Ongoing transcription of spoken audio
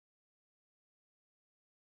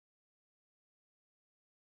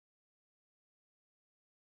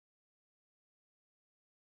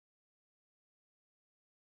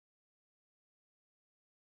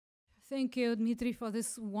Thank you, Dmitry, for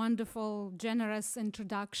this wonderful, generous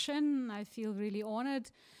introduction. I feel really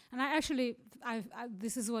honored. And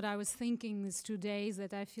this is what I was thinking these 2 days,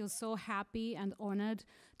 that I feel so happy and honored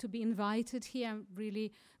to be invited here. I'm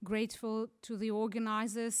really grateful to the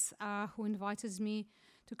organizers who invited me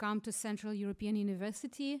to come to Central European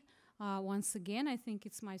University. Once again, I think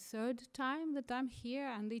it's my 3rd time that I'm here,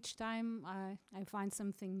 and each time I find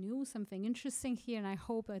something new, something interesting here, and I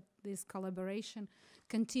hope that this collaboration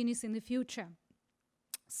continues in the future.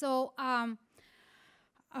 So,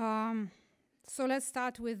 so let's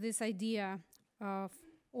start with this idea of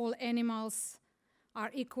all animals are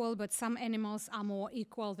equal, but some animals are more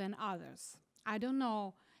equal than others. I don't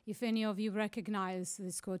know if any of you recognize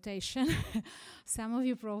this quotation. Some of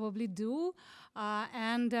you probably do.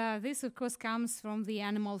 This, of course, comes from The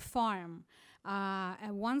Animal Farm, a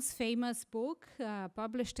once famous book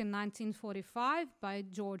published in 1945 by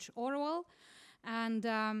George Orwell.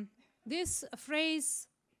 And this phrase,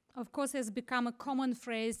 of course, has become a common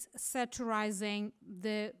phrase satirizing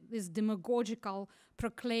this demagogical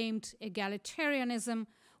proclaimed egalitarianism,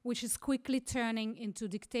 which is quickly turning into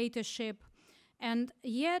dictatorship. And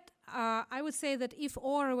yet, I would say that if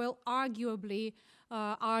Orwell arguably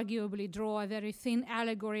draw a very thin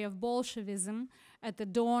allegory of Bolshevism at the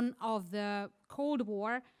dawn of the Cold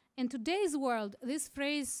War, in today's world, this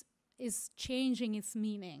phrase is changing its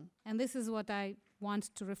meaning. And this is what I want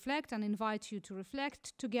to reflect and invite you to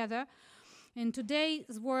reflect together. In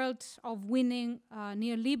today's world of winning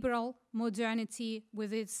neoliberal modernity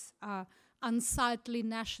with its unsightly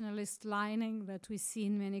nationalist lining that we see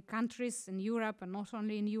in many countries in Europe, and not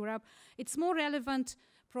only in Europe, it's more relevant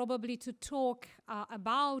probably to talk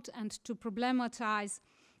about and to problematize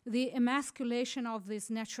the emasculation of these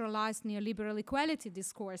naturalized neoliberal equality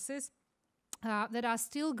discourses that are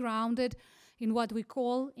still grounded in what we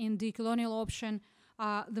call in decolonial option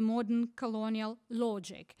the modern colonial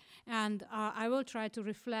logic. And I will try to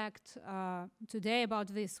reflect today about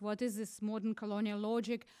this. What is this modern colonial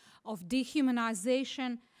logic of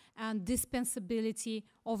dehumanization and dispensability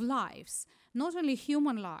of lives? Not only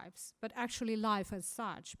human lives, but actually life as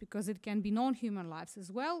such, because it can be non-human lives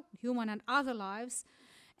as well, human and other lives.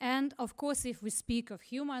 And of course, if we speak of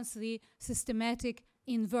humans, the systematic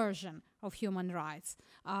inversion of human rights.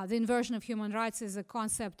 The inversion of human rights is a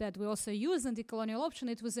concept that we also use in decolonial option.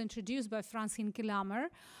 It was introduced by Franz Hinkelammer,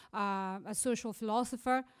 a social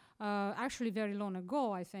philosopher, actually very long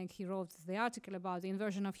ago. I think he wrote the article about the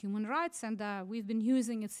inversion of human rights, and we've been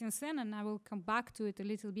using it since then, and I will come back to it a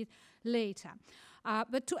little bit later.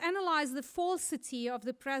 But to analyze the falsity of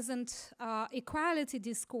the present equality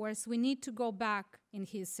discourse, we need to go back in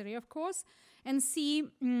history, of course, and see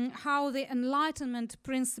how the Enlightenment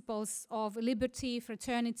principles of liberty,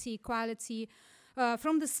 fraternity, equality,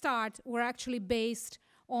 from the start were actually based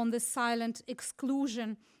on the silent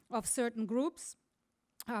exclusion of certain groups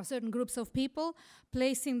of people,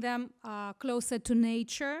 placing them closer to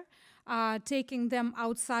nature, taking them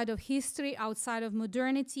outside of history, outside of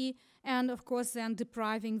modernity, and of course then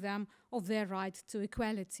depriving them of their right to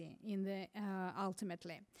equality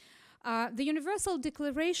ultimately. The Universal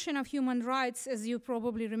Declaration of Human Rights, as you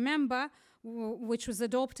probably remember, which was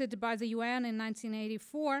adopted by the UN in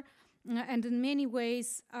 1984, and in many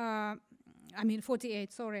ways,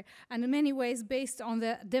 48, sorry, and in many ways based on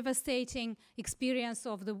the devastating experience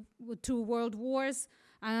of the 2 world wars,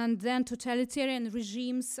 and then totalitarian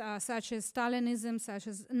regimes such as Stalinism, such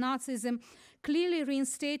as Nazism, clearly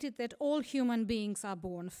reinstated that all human beings are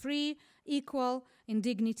born free, equal in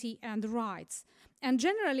dignity and rights. And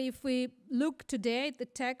generally, if we look today at the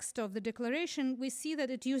text of the declaration, we see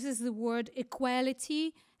that it uses the word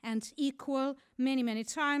equality and equal many, many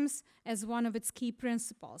times as one of its key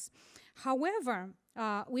principles. However,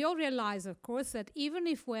 we all realize, of course, that even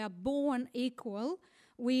if we are born equal,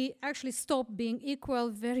 we actually stop being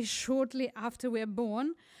equal very shortly after we are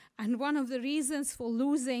born. And one of the reasons for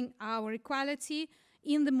losing our equality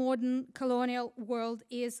in the modern colonial world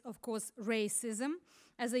is, of course, racism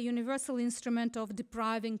as a universal instrument of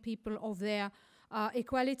depriving people of their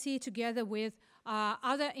equality, together with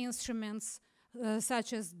other instruments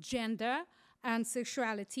such as gender and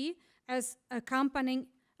sexuality as accompanying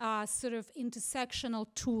sort of intersectional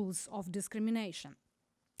tools of discrimination.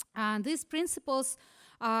 And these principles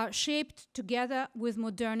are shaped together with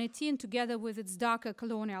modernity and together with its darker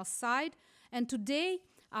colonial side. And today,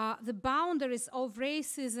 the boundaries of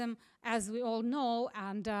racism, as we all know,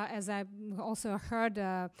 and as I also heard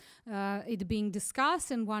it being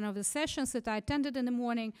discussed in one of the sessions that I attended in the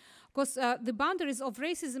morning, of course, the boundaries of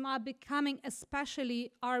racism are becoming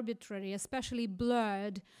especially arbitrary, especially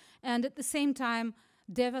blurred, and at the same time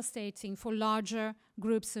devastating for larger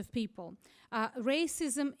groups of people.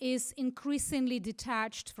 Racism is increasingly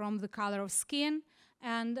detached from the color of skin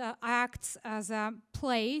and acts as a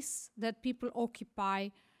place that people occupy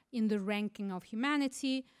in the ranking of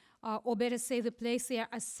humanity, or better say, the place they are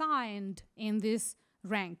assigned in this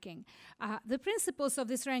ranking. The principles of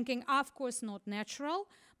this ranking are, of course, not natural,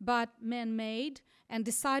 but man-made and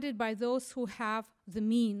decided by those who have the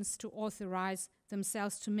means to authorize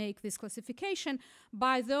themselves to make this classification,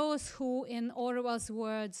 by those who, in Orwell's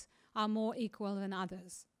words, are more equal than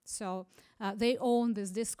others. So they own this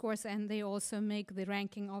discourse, and they also make the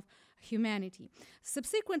ranking of humanity.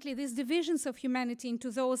 Subsequently, these divisions of humanity into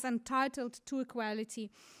those entitled to equality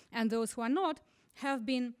and those who are not have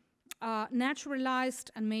been naturalized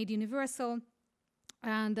and made universal,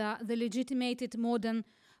 and the legitimated modern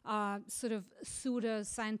sort of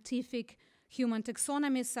pseudo-scientific human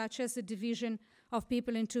taxonomies, such as the division of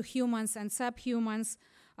people into humans and subhumans,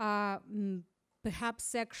 perhaps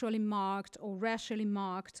sexually marked or racially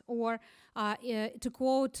marked, or to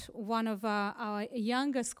quote one of our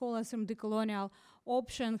younger scholars from decolonial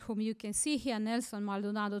option, whom you can see here, Nelson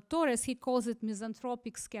Maldonado Torres, he calls it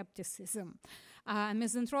misanthropic skepticism.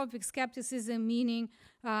 Misanthropic skepticism meaning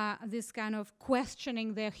this kind of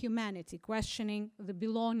questioning their humanity, questioning the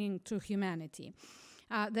belonging to humanity,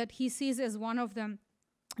 that he sees as one of the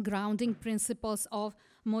grounding principles of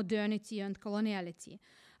modernity and coloniality.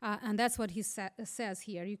 And that's what he says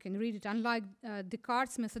here. You can read it. Unlike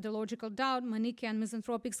Descartes' methodological doubt, Manichaean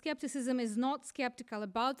misanthropic skepticism is not skeptical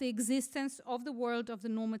about the existence of the world of the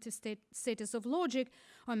normative status of logic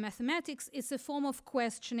or mathematics. It's a form of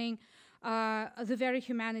questioning the very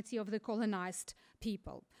humanity of the colonized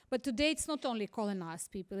people. But today it's not only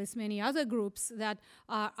colonized people, it's many other groups that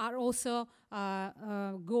are also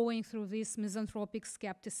going through this misanthropic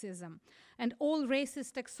skepticism. And all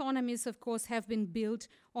racist taxonomies, of course, have been built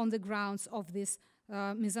on the grounds of this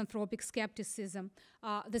misanthropic skepticism.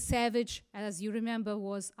 The savage, as you remember,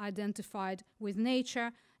 was identified with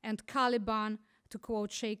nature, and Caliban, to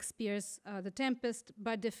quote Shakespeare's The Tempest,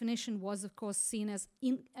 by definition was, of course, seen as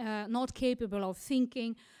not capable of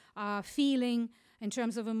thinking, feeling in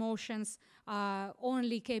terms of emotions,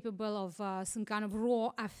 only capable of some kind of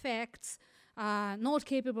raw affects, not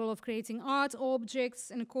capable of creating art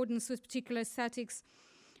objects in accordance with particular aesthetics.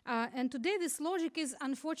 And today this logic is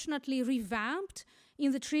unfortunately revamped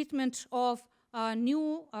in the treatment of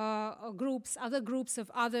new groups, other groups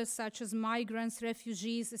of others, such as migrants,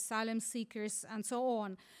 refugees, asylum seekers, and so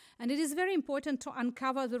on. And it is very important to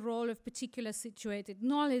uncover the role of particular situated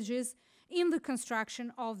knowledges in the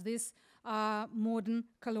construction of this modern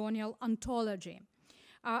colonial ontology.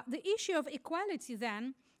 The issue of equality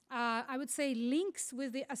then, I would say, links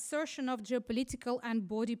with the assertion of geopolitical and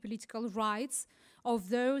body political rights of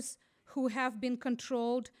those who have been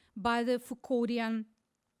controlled by the Foucauldian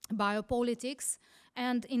biopolitics,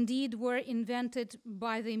 and indeed were invented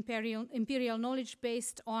by the imperial knowledge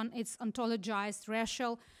based on its ontologized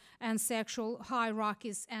racial and sexual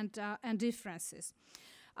hierarchies and differences.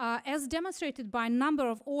 As demonstrated by a number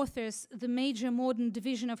of authors, the major modern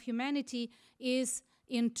division of humanity is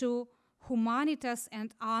into humanitas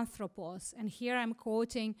and anthropos. And here I'm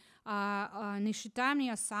quoting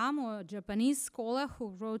Nishitani Osamu, a Japanese scholar who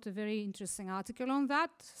wrote a very interesting article on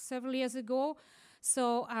that several years ago.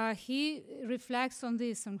 So he reflects on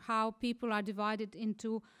this, on how people are divided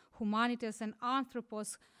into humanitas and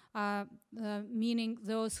anthropos, meaning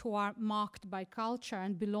those who are marked by culture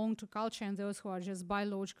and belong to culture, and those who are just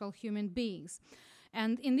biological human beings.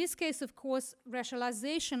 And in this case, of course,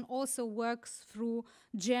 racialization also works through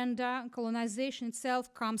gender. Colonization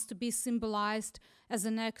itself comes to be symbolized as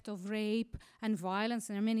an act of rape and violence,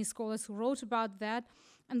 and there are many scholars who wrote about that.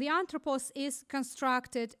 And the anthropos is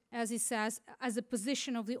constructed, as he says, as a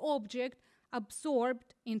position of the object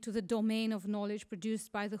absorbed into the domain of knowledge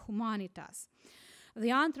produced by the humanitas.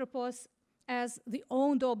 The anthropos as the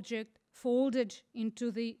owned object folded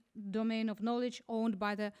into the domain of knowledge owned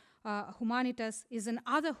by the humanitas is an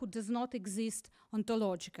other who does not exist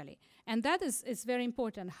ontologically. And that is very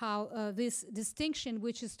important, how this distinction,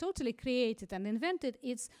 which is totally created and invented,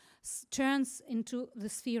 it turns into the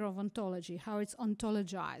sphere of ontology, how it's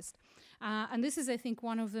ontologized. And this is, I think,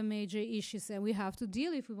 one of the major issues that we have to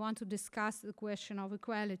deal if we want to discuss the question of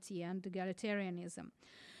equality and egalitarianism.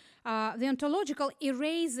 The ontological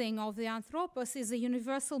erasing of the anthropos is a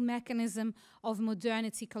universal mechanism of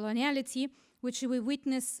modernity coloniality, which we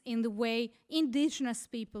witness in the way indigenous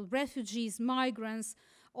people, refugees, migrants,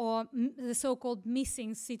 or the so-called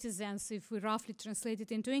missing citizens, if we roughly translate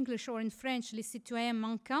it into English, or in French, les citoyens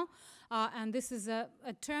manquants. And this is a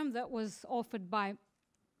term that was offered by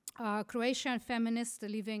Croatian feminist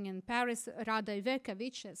living in Paris, Rada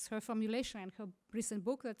Ivekovic. It's her formulation in her recent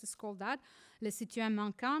book that is called that, Les Citoyens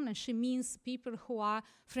Manquants, and she means people who are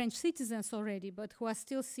French citizens already, but who are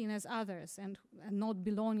still seen as others and not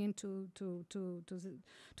belonging to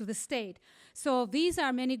the state. So these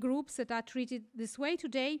are many groups that are treated this way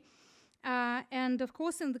today. And of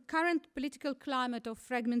course, in the current political climate of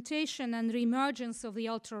fragmentation and reemergence of the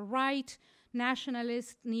ultra-right,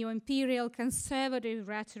 nationalist, neo-imperial, conservative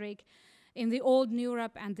rhetoric in the old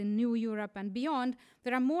Europe and the new Europe and beyond,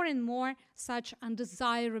 there are more and more such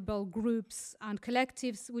undesirable groups and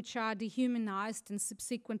collectives which are dehumanized and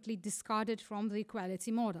subsequently discarded from the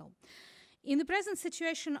equality model. In the present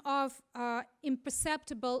situation of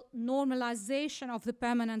imperceptible normalization of the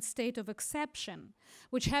permanent state of exception,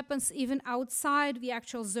 which happens even outside the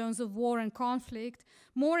actual zones of war and conflict,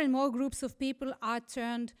 more and more groups of people are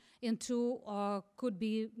turned into, could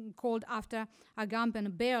be called after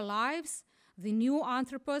Agamben, bare lives, the new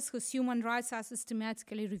anthropos whose human rights are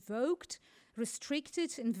systematically revoked,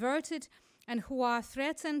 restricted, inverted, and who are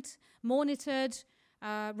threatened, monitored,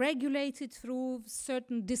 regulated through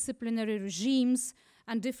certain disciplinary regimes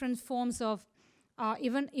and different forms of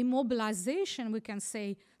even immobilization, we can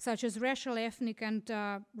say, such as racial, ethnic, and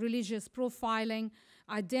religious profiling,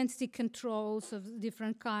 identity controls of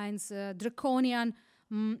different kinds, draconian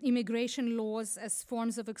immigration laws as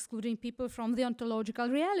forms of excluding people from the ontological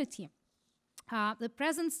reality. The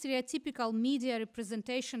present stereotypical media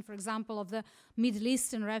representation, for example, of the Middle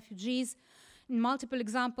Eastern refugees, multiple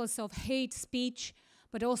examples of hate speech,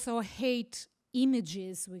 but also hate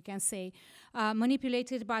images, we can say,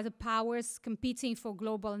 manipulated by the powers competing for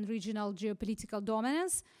global and regional geopolitical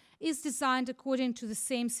dominance, is designed according to the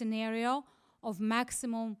same scenario of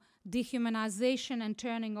maximum dehumanization and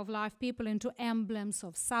turning of live people into emblems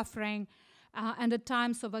of suffering and at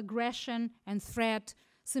times of aggression and threat,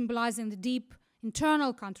 symbolizing the deep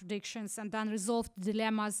internal contradictions and unresolved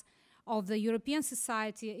dilemmas of the European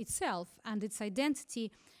society itself and its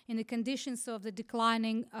identity in the conditions of the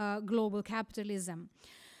declining global capitalism.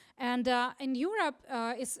 And in Europe,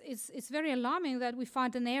 it's very alarming that we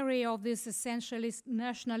find an area of this essentialist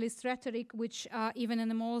nationalist rhetoric, which even in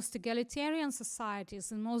the most egalitarian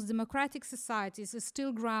societies and most democratic societies is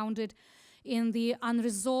still grounded in the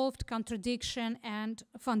unresolved contradiction and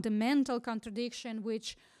fundamental contradiction,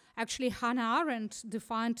 which actually Hannah Arendt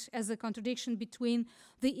defined as a contradiction between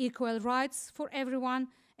the equal rights for everyone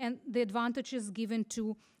and the advantages given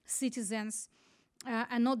to citizens,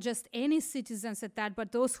 and not just any citizens at that,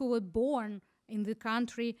 but those who were born in the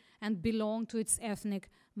country and belong to its ethnic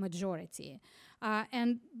majority.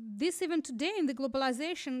 And this even today in the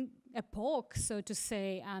globalization epoch, so to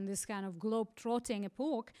say, and this kind of globe-trotting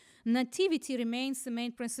epoch, nativity remains the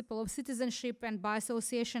main principle of citizenship and by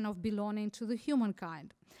association of belonging to the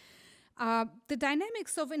humankind. The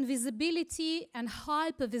dynamics of invisibility and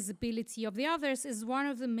hypervisibility of the others is one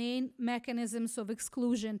of the main mechanisms of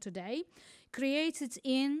exclusion today, created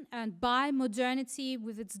in and by modernity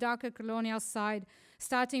with its darker colonial side,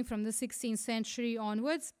 starting from the 16th century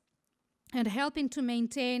onwards, and helping to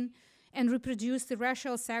maintain and reproduce the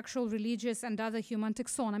racial, sexual, religious, and other human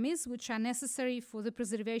taxonomies, which are necessary for the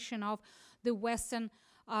preservation of the Western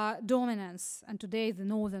dominance, and today the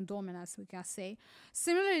northern dominance, we can say.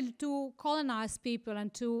 Similarly to colonized people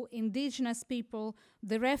and to indigenous people,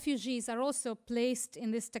 the refugees are also placed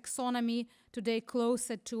in this taxonomy today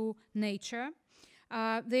closer to nature.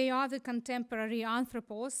 They are the contemporary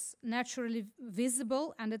anthropos, naturally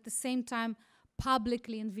visible and at the same time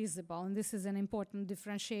publicly invisible, and this is an important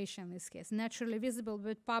differentiation in this case. Naturally visible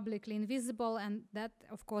but publicly invisible, and that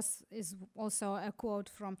of course is also a quote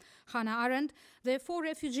from Hannah Arendt. Therefore,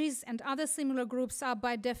 refugees and other similar groups are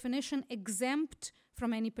by definition exempt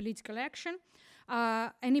from any political action,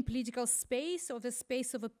 any political space, or the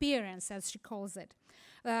space of appearance, as she calls it.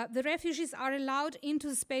 The refugees are allowed into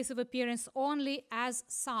the space of appearance only as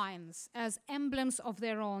signs, as emblems of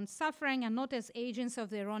their own suffering, and not as agents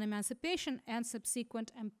of their own emancipation and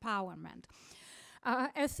subsequent empowerment.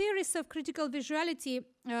 A theorist of critical visuality,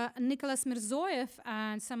 Nicholas Mirzoev,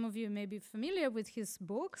 and some of you may be familiar with his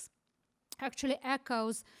books, actually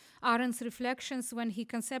echoes Arendt's reflections when he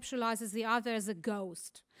conceptualizes the other as a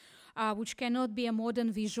ghost, which cannot be a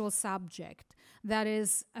modern visual subject. That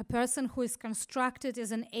is, a person who is constructed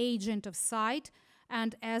as an agent of sight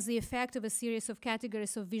and as the effect of a series of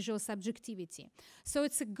categories of visual subjectivity. So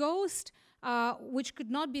it's a ghost which could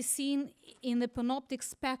not be seen in the panoptic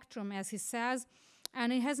spectrum, as he says,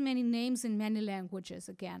 and it has many names in many languages,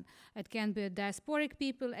 again. It can be diasporic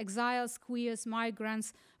people, exiles, queers,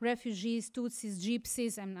 migrants, refugees, Tutsis,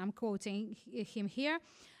 gypsies, and I'm quoting him here,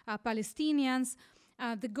 Palestinians,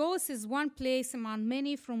 The ghost is one place among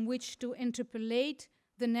many from which to interpolate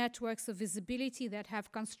the networks of visibility that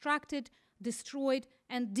have constructed, destroyed,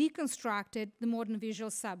 and deconstructed the modern visual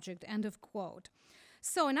subject, end of quote.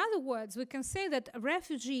 So in other words, we can say that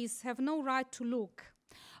refugees have no right to look.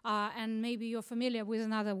 And maybe you're familiar with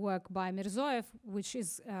another work by Mirzoev, which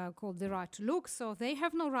is called The Right to Look. So they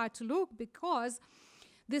have no right to look because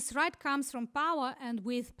this right comes from power and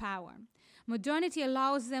with power. Modernity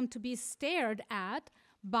allows them to be stared at,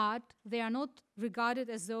 but they are not regarded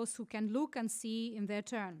as those who can look and see in their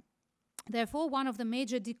turn. Therefore, one of the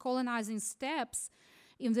major decolonizing steps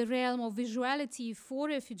in the realm of visuality for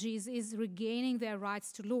refugees is regaining their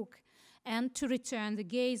rights to look and to return the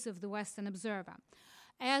gaze of the Western observer.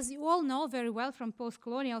 As you all know very well from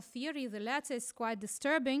post-colonial theory, the latter is quite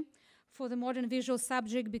disturbing for the modern visual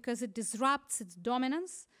subject because it disrupts its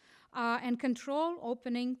dominance and control,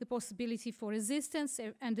 opening the possibility for resistance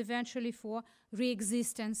and eventually for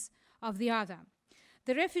re-existence of the other.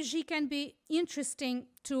 The refugee can be interesting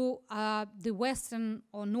to the Western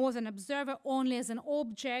or Northern observer only as an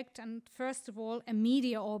object, and first of all, a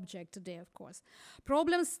media object today, of course.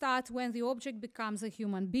 Problems start when the object becomes a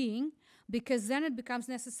human being, because then it becomes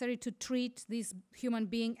necessary to treat this human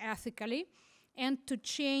being ethically and to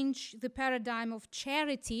change the paradigm of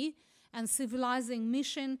charity and civilizing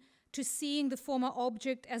mission to seeing the former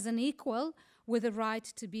object as an equal with a right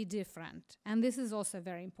to be different. And this is also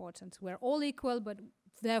very important. We're all equal, but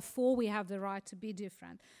therefore we have the right to be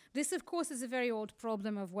different. This, of course, is a very old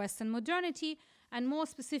problem of Western modernity, and more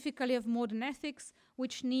specifically of modern ethics,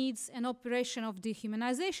 which needs an operation of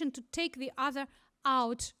dehumanization to take the other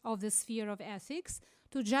out of the sphere of ethics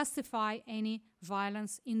to justify any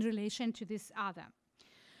violence in relation to this other.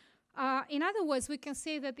 In other words, we can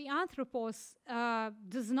say that the anthropos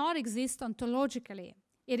does not exist ontologically.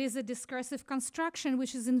 It is a discursive construction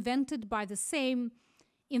which is invented by the same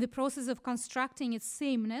in the process of constructing its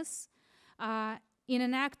sameness in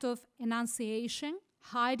an act of enunciation,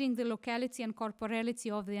 hiding the locality and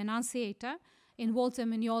corporality of the enunciator in Walter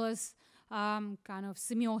Mignola's kind of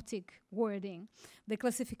semiotic wording. The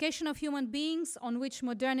classification of human beings on which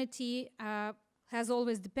modernity has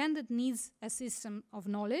always depended needs a system of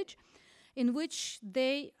knowledge in which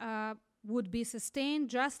they would be sustained,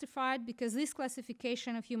 justified, because this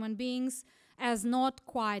classification of human beings as not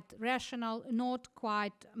quite rational, not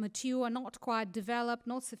quite mature, not quite developed,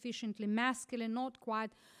 not sufficiently masculine, not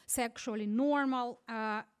quite sexually normal,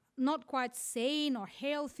 not quite sane or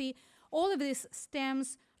healthy, all of this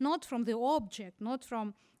stems not from the object, not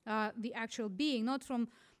from the actual being, not from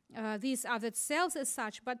these other selves as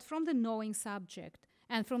such, but from the knowing subject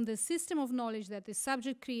and from the system of knowledge that the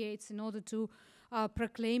subject creates in order to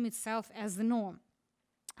proclaim itself as the norm.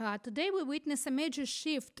 Today we witness a major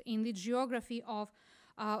shift in the geography of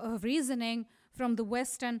reasoning from the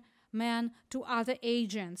Western man to other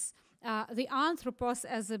agents. The anthropos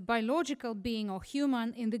as a biological being or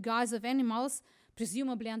human in the guise of animals,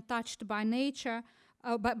 presumably untouched by nature,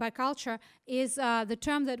 by culture, is the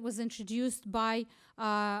term that was introduced by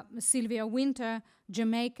Sylvia Wynter,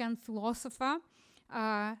 Jamaican philosopher,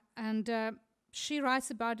 and she writes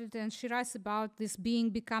about it, and she writes about this being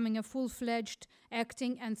becoming a full-fledged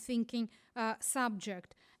acting and thinking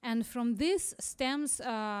subject. And from this stems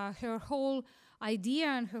her whole idea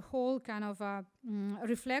and her whole kind of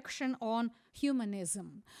reflection on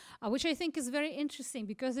humanism, which I think is very interesting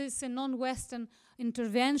because it's a non-Western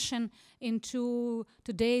intervention into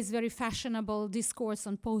today's very fashionable discourse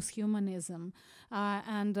on post-humanism. We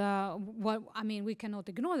cannot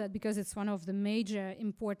ignore that because it's one of the major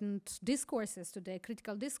important discourses today,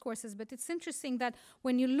 critical discourses, but it's interesting that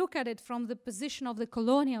when you look at it from the position of the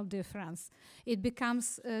colonial difference, it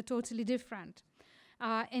becomes totally different.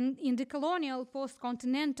 In the colonial,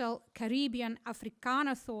 post-continental, Caribbean,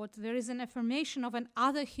 Afrikaner thought, there is an affirmation of an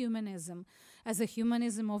other humanism as a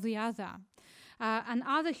humanism of the other. An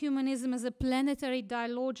other humanism as a planetary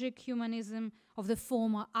dialogic humanism of the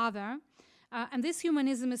former other. And this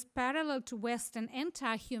humanism is parallel to Western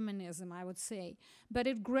anti-humanism, I would say, but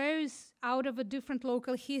it grows out of a different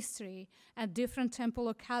local history, a different temporal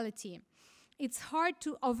locality. It's hard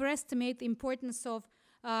to overestimate the importance of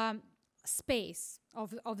space,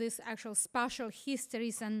 of this actual spatial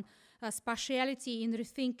histories and spatiality in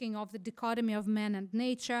rethinking of the dichotomy of man and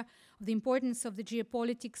nature, of the importance of the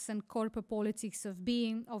geopolitics and corpopolitics of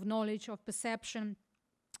being, of knowledge, of perception.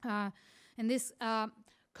 And this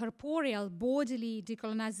corporeal, bodily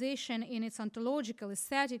decolonization in its ontological,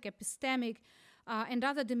 aesthetic, epistemic, and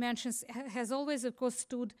other dimensions has always, of course,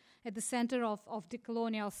 stood at the center of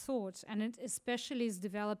decolonial thought, and it especially is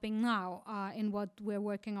developing now in what we're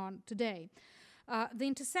working on today. The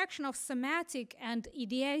intersection of somatic and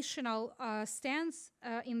ideational stands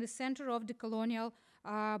in the center of decolonial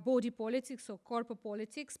body politics or corpus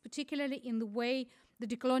politics, particularly in the way the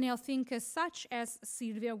decolonial thinkers such as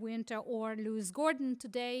Sylvia Wynter or Lewis Gordon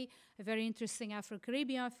today, a very interesting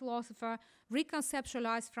Afro-Caribbean philosopher,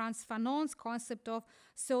 reconceptualized Frantz Fanon's concept of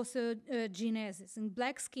sociogenesis. In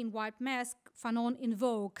Black Skin, White Mask, Fanon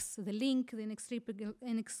invokes the link, the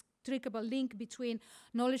inextricable link between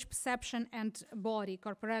knowledge perception and body,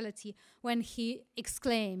 corporality, when he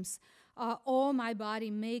exclaims, "Oh, my body,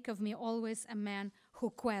 make of me always a man who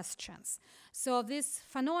questions." So this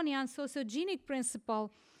Fanonian sociogenic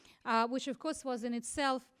principle, which of course was in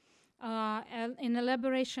itself an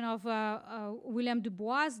elaboration of William Du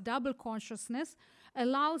Bois' double consciousness,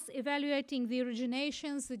 allows evaluating the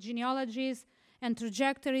originations, the genealogies, and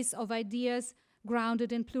trajectories of ideas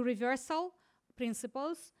grounded in pluriversal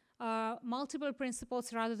principles, multiple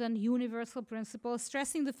principles rather than universal principles,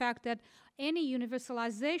 stressing the fact that any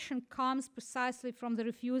universalization comes precisely from the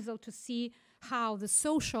refusal to see how the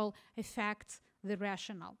social affects the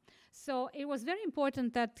rational. So it was very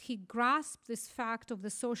important that he grasped this fact of the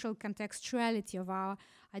social contextuality of our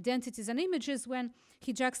identities and images when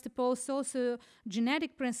he juxtaposed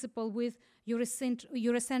sociogenetic principle with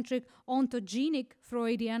Eurocentric ontogenic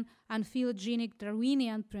Freudian and phylogenic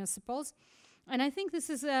Darwinian principles. And I think this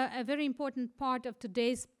is a very important part of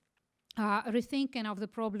today's rethinking of the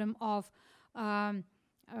problem of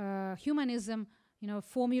humanism,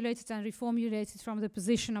 formulated and reformulated from the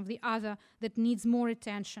position of the other that needs more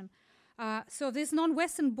attention. So this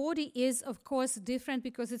non-Western body is, of course, different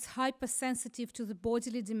because it's hypersensitive to the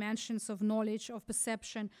bodily dimensions of knowledge, of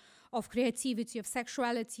perception, of creativity, of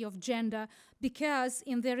sexuality, of gender, because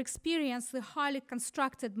in their experience, the highly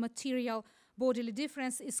constructed material bodily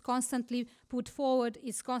difference is constantly put forward,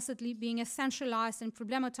 is constantly being essentialized and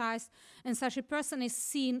problematized, and such a person is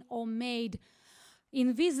seen or made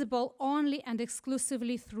invisible only and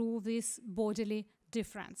exclusively through this bodily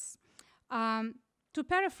difference. To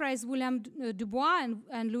paraphrase William Du Bois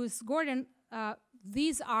and Lewis Gordon,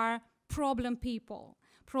 these are problem people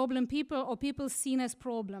or people seen as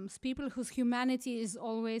problems, people whose humanity is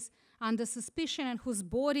always under suspicion and whose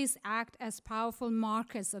bodies act as powerful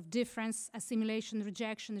markers of difference, assimilation,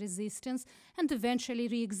 rejection, resistance, and eventually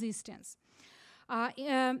re-existence.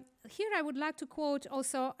 Here I would like to quote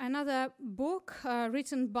also another book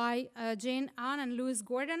written by Jane Ann and Lewis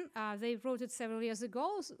Gordon. They wrote it several years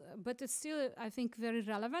ago, but it's still, I think, very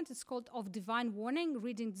relevant. It's called Of Divine Warning,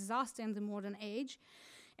 Reading Disaster in the Modern Age.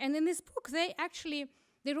 And in this book, they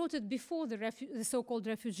wrote it before the so-called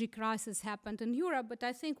refugee crisis happened in Europe, but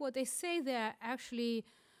I think what they say there actually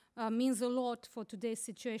means a lot for today's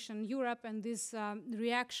situation in Europe and this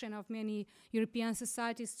reaction of many European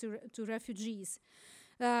societies to refugees.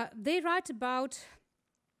 They write about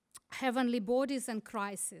heavenly bodies and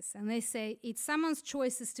crisis, and they say it summons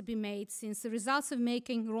choices to be made since the results of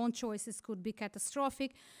making wrong choices could be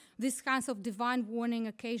catastrophic. These kinds of divine warning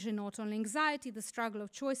occasion not only anxiety, the struggle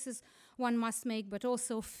of choices one must make, but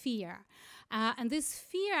also fear. And this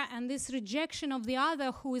fear and this rejection of the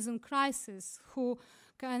other who is in crisis, who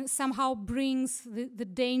somehow brings the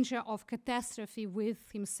danger of catastrophe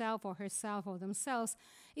with himself or herself or themselves,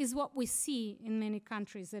 is what we see in many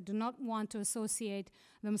countries that do not want to associate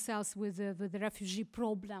themselves with the refugee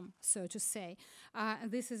problem, so to say.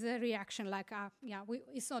 This is a reaction like,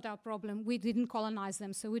 it's not our problem, we didn't colonize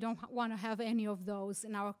them, so we don't want to have any of those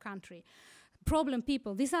in our country. Problem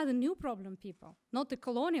people, these are the new problem people, not the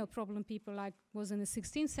colonial problem people like was in the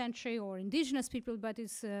 16th century or indigenous people, but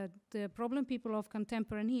it's the problem people of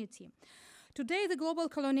contemporaneity. Today, the global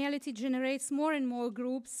coloniality generates more and more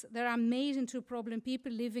groups that are made into problem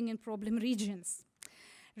people living in problem regions.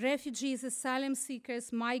 Refugees, asylum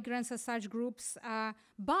seekers, migrants are such groups,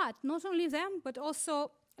 but not only them, but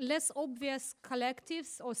also less obvious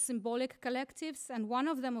collectives or symbolic collectives, and one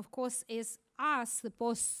of them, of course, is us, the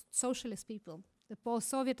post-socialist people, the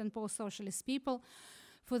post-Soviet and post-socialist people.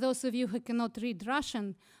 For those of you who cannot read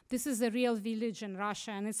Russian, this is a real village in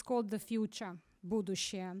Russia, and it's called the future,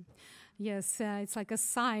 будущее. Yes, it's like a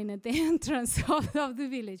sign at the entrance of the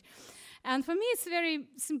village. And for me, it's very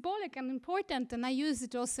symbolic and important, and I use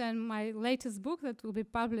it also in my latest book that will be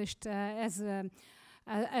published, as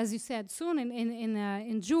you said, soon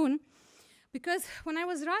in June. Because when I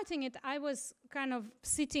was writing it, I was kind of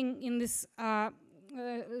sitting in this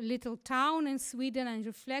little town in Sweden and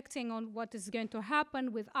reflecting on what is going to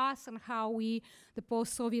happen with us and how we, the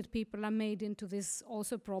post-Soviet people, are made into this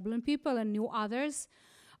also problem people and new others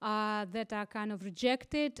that are kind of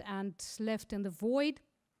rejected and left in the void.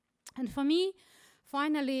 And for me,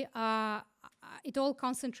 finally, it all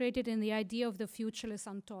concentrated in the idea of the futureless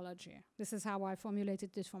ontology. This is how I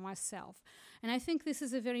formulated it for myself. And I think this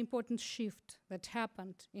is a very important shift that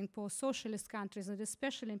happened in post-socialist countries, and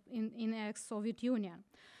especially in ex-Soviet Union.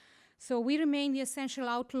 So we remain the essential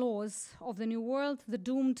outlaws of the new world, the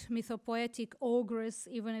doomed mythopoetic ogres,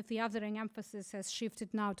 even if the othering emphasis has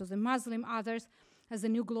shifted now to the Muslim others as the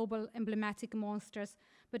new global emblematic monsters.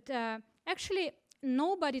 But actually,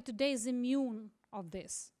 nobody today is immune of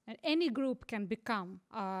this. And any group can become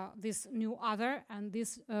this new other and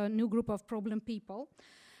this new group of problem people.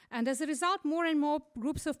 And as a result, more and more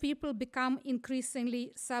groups of people become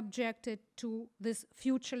increasingly subjected to this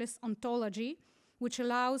futureless ontology, which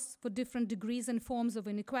allows for different degrees and forms of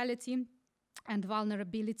inequality and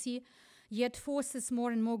vulnerability, yet forces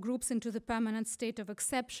more and more groups into the permanent state of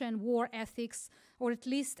exception, war ethics, or at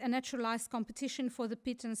least a naturalized competition for the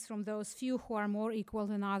pittance from those few who are more equal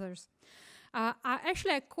than others.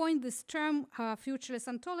 Actually, I coined this term, futureless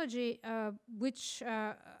ontology, which,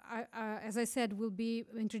 as I said, will be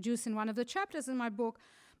introduced in one of the chapters in my book,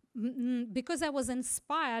 because I was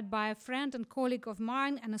inspired by a friend and colleague of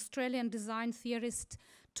mine, an Australian design theorist,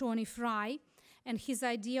 Tony Fry, and his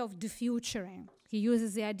idea of defuturing. He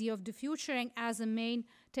uses the idea of defuturing as a main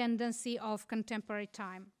tendency of contemporary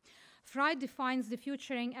time. Fry defines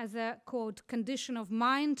defuturing as a, quote, condition of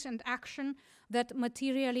mind and action that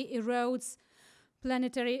materially erodes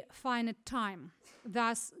planetary finite time,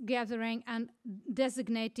 thus gathering and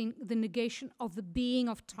designating the negation of the being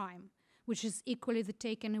of time, which is equally the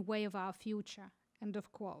taking away of our future, end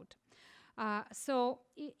of quote. So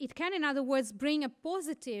it can, in other words, bring a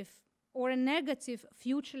positive or a negative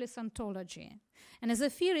futureless ontology. And as a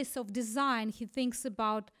theorist of design, he thinks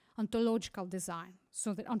about ontological design.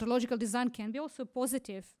 So that ontological design can be also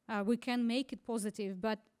positive. We can make it positive,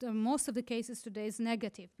 but most of the cases today is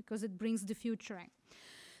negative because it brings defuturing.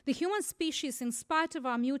 The human species, in spite of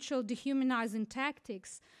our mutual dehumanizing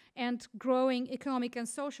tactics and growing economic and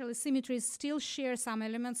social asymmetries, still share some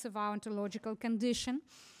elements of our ontological condition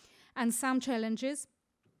and some challenges,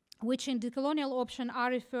 which in decolonial option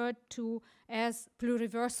are referred to as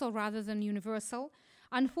pluriversal rather than universal.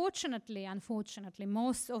 Unfortunately,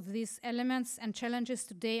 most of these elements and challenges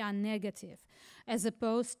today are negative, as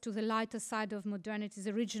opposed to the lighter side of modernity's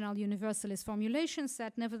original universalist formulations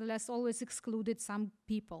that nevertheless always excluded some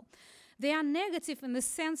people. They are negative in the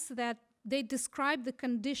sense that they describe the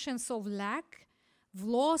conditions of lack,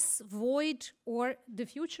 loss, void, or the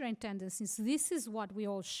futuring tendencies. This is what we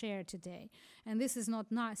all share today. And this is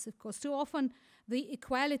not nice, of course. Too often, the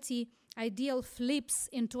equality ideal flips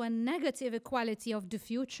into a negative equality of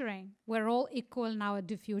defuturing. We're all equal now at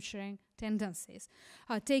defuturing tendencies,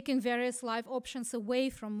 taking various life options away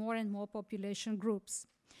from more and more population groups.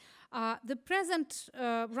 The present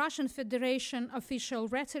Russian Federation official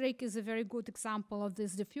rhetoric is a very good example of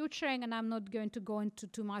this defuturing, and I'm not going to go into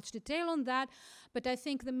too much detail on that, but I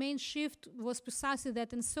think the main shift was precisely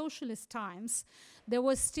that in socialist times, there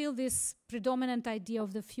was still this predominant idea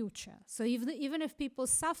of the future. So even if people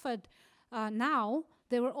suffered now,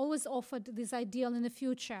 they were always offered this ideal in the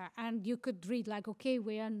future. And you could read like, okay,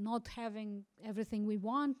 we are not having everything we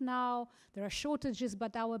want now. There are shortages,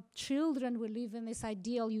 but our children will live in this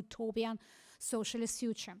ideal utopian socialist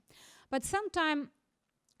future. But sometime,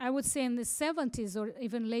 I would say in the 70s or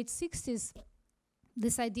even late 60s,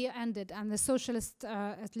 this idea ended, and the socialist,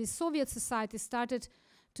 at least Soviet society, started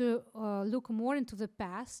to look more into the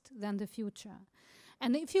past than the future.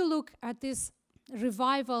 And if you look at this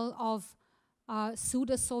revival of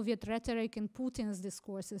pseudo-Soviet rhetoric in Putin's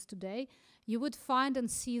discourses today, you would find and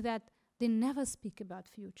see that they never speak about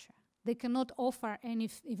future. They cannot offer any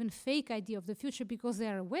even fake idea of the future because they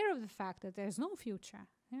are aware of the fact that there is no future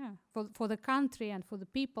for the country and for the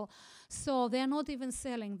people. So they are not even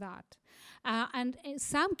selling that. And in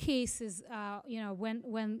some cases,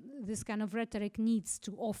 when this kind of rhetoric needs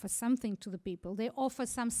to offer something to the people, they offer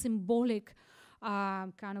some symbolic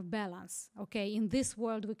kind of balance. Okay, in this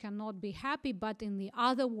world we cannot be happy, but in the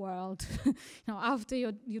other world, after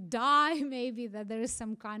you die, maybe that there is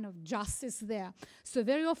some kind of justice there. So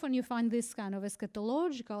very often you find this kind of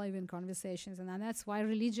eschatological even conversations, and that's why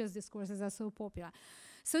religious discourses are so popular.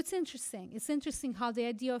 So it's interesting. It's interesting how the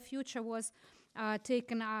idea of future was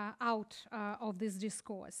taken out of this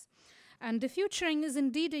discourse. And the futuring is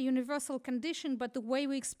indeed a universal condition, but the way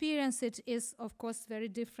we experience it is, of course, very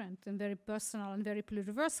different and very personal and very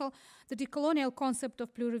pluriversal. The decolonial concept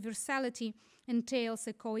of pluriversality entails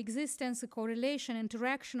a coexistence, a correlation,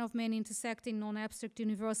 interaction of many intersecting non-abstract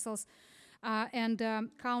universals and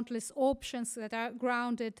countless options that are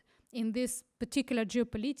grounded in this particular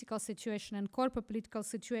geopolitical situation and corporate political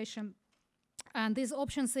situation. And these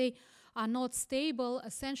options, they are not stable,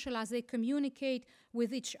 essential as they communicate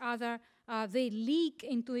with each other, they leak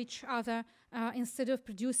into each other instead of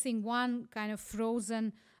producing one kind of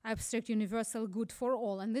frozen, abstract, universal good for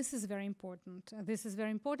all. And this is very important. This is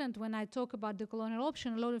very important. When I talk about the colonial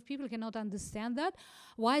option, a lot of people cannot understand that.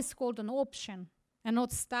 Why it's called an option and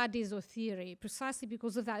not studies or theory? Precisely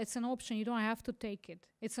because of that. It's an option. You don't have to take it.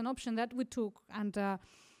 It's an option that we took, and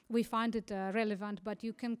we find it relevant, but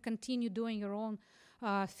you can continue doing your own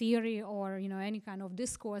theory or, you know, any kind of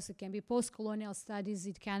discourse. It can be post-colonial studies,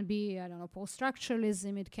 it can be, I don't know,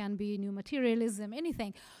 post-structuralism, it can be new materialism,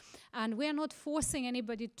 anything. And we are not forcing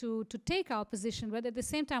anybody to take our position, but at the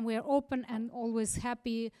same time we are open and always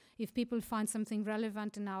happy if people find something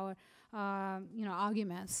relevant in our you know,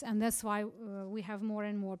 arguments. And that's why we have more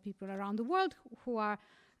and more people around the world who are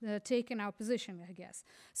taking our position, I guess.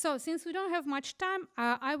 So since we don't have much time,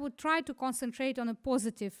 I would try to concentrate on a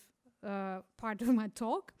positive part of my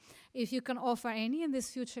talk, if you can offer any in this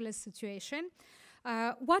futureless situation.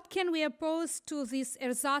 What can we oppose to these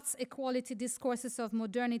ersatz equality discourses of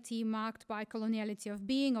modernity marked by coloniality of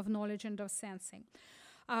being, of knowledge, and of sensing?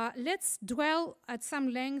 Let's dwell at some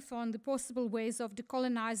length on the possible ways of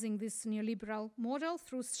decolonizing this neoliberal model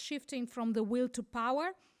through shifting from the will to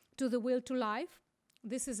power to the will to life.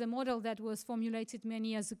 This is a model that was formulated many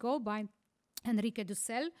years ago by Enrique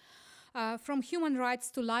Dussel. From human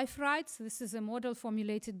rights to life rights, this is a model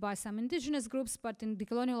formulated by some indigenous groups, but in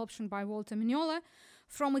Decolonial Option by Walter Mignola.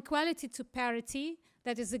 From equality to parity,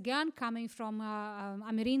 that is again coming from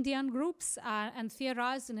Amerindian groups and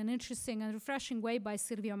theorized in an interesting and refreshing way by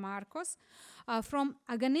Silvio Marcos. From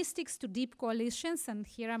agonistics to deep coalitions, and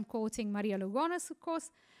here I'm quoting Maria Lugones, of course,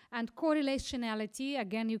 and correlationality,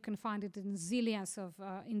 again you can find it in zillions of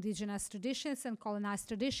indigenous traditions and colonized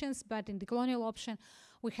traditions, but in Decolonial Option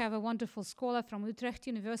we have a wonderful scholar from Utrecht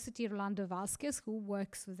University, Rolando Vasquez, who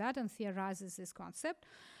works with that and theorizes this concept.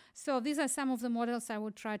 So these are some of the models I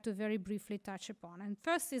will try to very briefly touch upon. And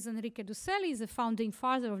first is Enrique Dussel. He's a founding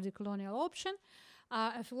father of the colonial option,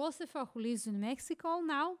 a philosopher who lives in Mexico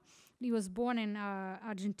now. He was born in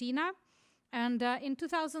Argentina. And in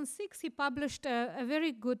 2006, he published a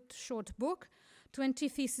very good short book, 20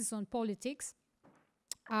 Theses on Politics.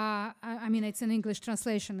 I mean, it's an English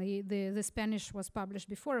translation. The Spanish was published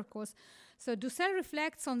before, of course. So Dussel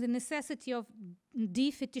reflects on the necessity of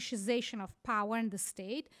defetishization of power in the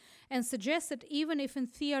state and suggests that even if in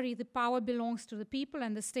theory the power belongs to the people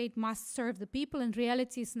and the state must serve the people, in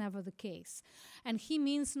reality it's never the case. And he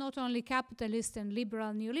means not only capitalist and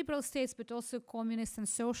liberal, neoliberal states, but also communist and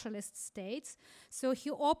socialist states. So he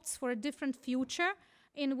opts for a different future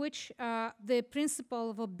in which the principle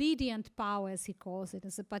of obedient power, as he calls it,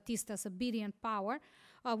 as Zapatistas, obedient power,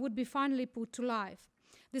 would be finally put to life.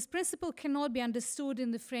 This principle cannot be understood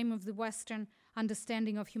in the frame of the Western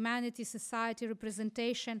understanding of humanity, society,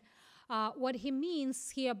 representation. What he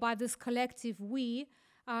means here by this collective we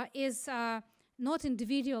is not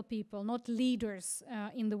individual people, not leaders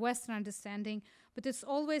in the Western understanding, but it's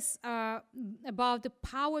always about the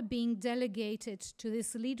power being delegated to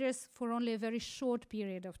these leaders for only a very short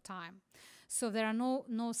period of time. So there are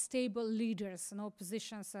no stable leaders, no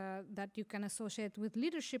positions that you can associate with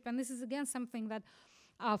leadership. And this is again something that,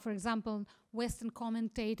 for example, Western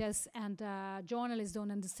commentators and journalists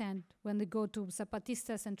don't understand. When they go to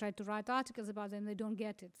Zapatistas and try to write articles about them, they don't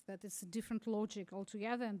get it, that it's a different logic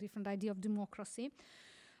altogether and different idea of democracy.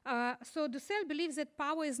 So Dussel believes that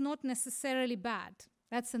power is not necessarily bad.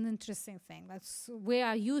 That's an interesting thing. We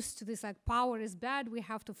are used to this, like power is bad, we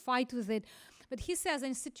have to fight with it. But he says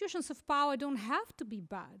institutions of power don't have to be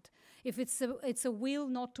bad. If it's a will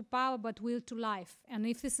not to power, but will to life. And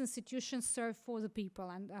if these institutions serve for the people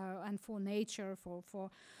and for nature, for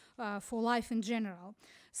life in general.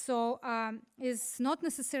 So it's not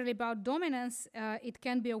necessarily about dominance. It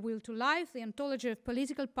can be a will to life. The ontology of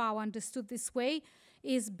political power understood this way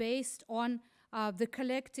is based on the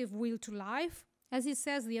collective will to life. As he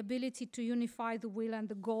says, the ability to unify the will and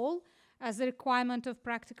the goal as a requirement of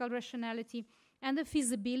practical rationality, and the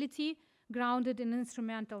feasibility grounded in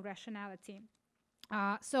instrumental rationality.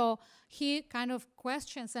 So he kind of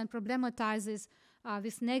questions and problematizes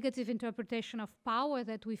this negative interpretation of power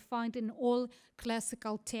that we find in all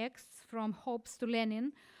classical texts from Hobbes to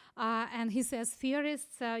Lenin. And he says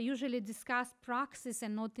theorists usually discuss praxis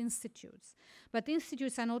and not institutes. But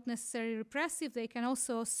institutes are not necessarily repressive. They can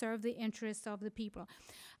also serve the interests of the people.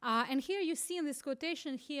 And here you see in this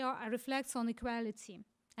quotation here reflects on equality.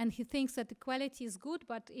 And he thinks that equality is good,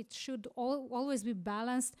 but it should always be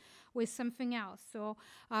balanced with something else. So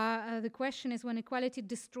the question is, when equality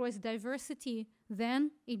destroys diversity,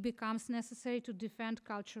 then it becomes necessary to defend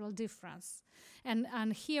cultural difference.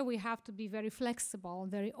 And here we have to be very flexible,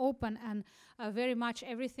 very open, and very much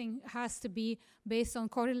everything has to be based on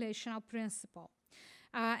correlational principle.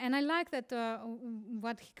 And I like that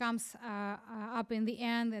what he comes up in the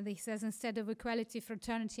end, and he says, instead of equality,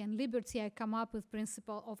 fraternity, and liberty, I come up with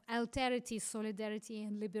principle of alterity, solidarity,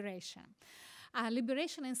 and liberation.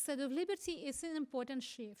 Liberation instead of liberty is an important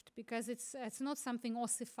shift, because it's not something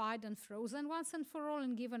ossified and frozen once and for all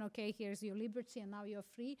and given, okay, here's your liberty and now you're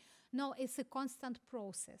free. No, it's a constant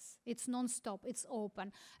process. It's non-stop, it's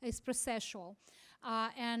open, it's processual.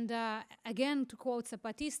 And again, to quote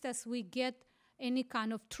Zapatistas, we get any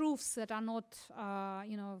kind of truths that are not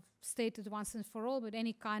stated once and for all, but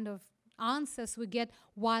any kind of answers we get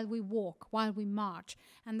while we walk, while we march.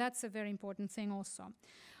 And that's a very important thing also.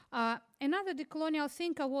 Another decolonial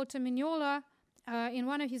thinker, Walter Mignola, in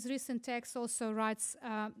one of his recent texts also writes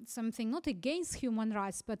something not against human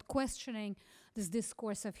rights, but questioning this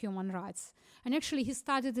discourse of human rights. And actually he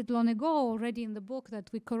started it long ago already in the book that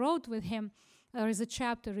we co-wrote with him. There is a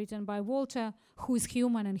chapter written by Walter, Who is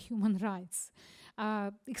Human and Human Rights,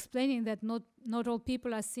 explaining that not all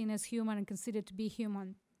people are seen as human and considered to be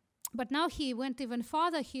human. But now he went even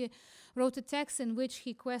farther. He wrote a text in which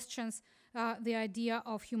he questions the idea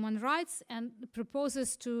of human rights and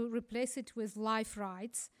proposes to replace it with life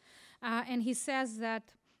rights. And he says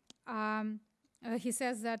that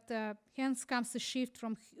hence comes the shift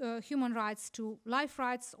from human rights to life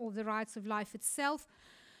rights, or the rights of life itself,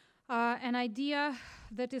 an idea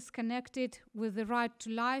that is connected with the right to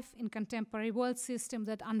life in contemporary world system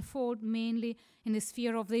that unfold mainly in the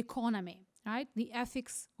sphere of the economy. Right? The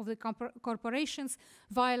ethics of the corporations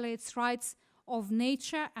violates rights of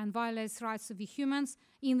nature and violates rights of the humans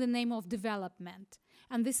in the name of development.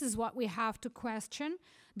 And this is what we have to question.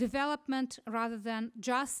 Development rather than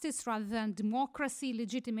justice, rather than democracy,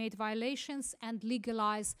 legitimate violations, and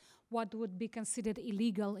legalize what would be considered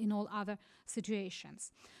illegal in all other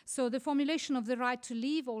situations. So the formulation of the right to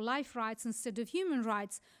live, or life rights instead of human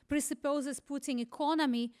rights, presupposes putting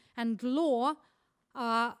economy and law,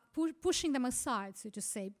 pushing them aside, so to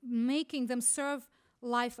say, making them serve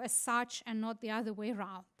life as such and not the other way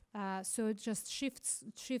around. So it just shifts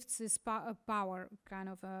this power kind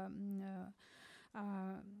of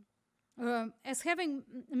as having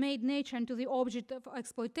made nature into the object of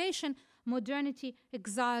exploitation, modernity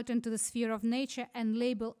exiled into the sphere of nature and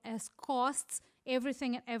labeled as costs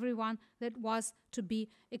everything and everyone that was to be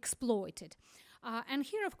exploited. And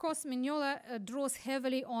here, of course, Mignola draws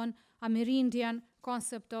heavily on Amerindian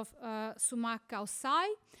concept of sumak kausai,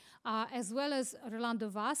 as well as Rolando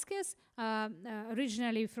Vazquez,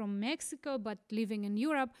 originally from Mexico but living in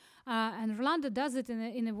Europe. And Rolando does it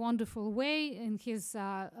in a wonderful way in his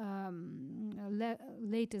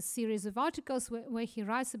latest series of articles where he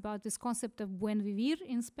writes about this concept of buen vivir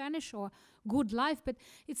in Spanish, or good life. But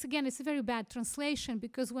it's a very bad translation,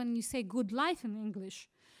 because when you say good life in English,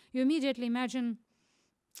 you immediately imagine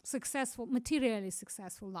successful, materially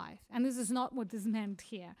successful life. And this is not what is meant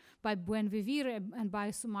here by buen vivir and by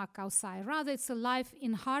sumak kausai. Rather, it's a life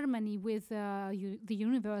in harmony with the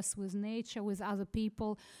universe, with nature, with other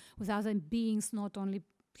people, with other beings, not only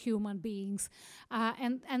human beings.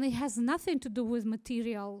 And it has nothing to do with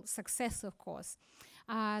material success, of course.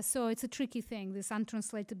 So it's a tricky thing, this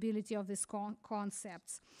untranslatability of these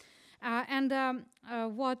concepts.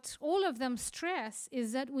 What all of them stress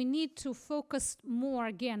is that we need to focus more,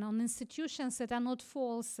 again, on institutions that are not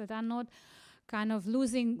false, that are not kind of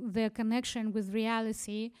losing their connection with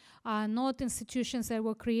reality, not institutions that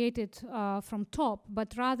were created from top,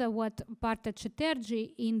 but rather what Partha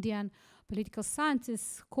Chatterjee, Indian political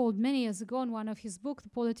scientist, called many years ago in one of his books, The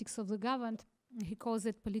Politics of the Governed. He calls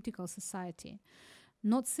it political society.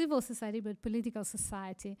 Not civil society, but political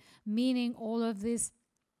society, meaning all of this,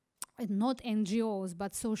 not NGOs,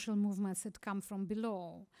 but social movements that come from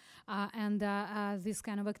below. And these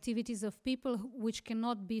kind of activities of people which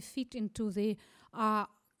cannot be fit into the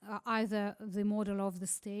either the model of the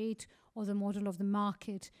state or the model of the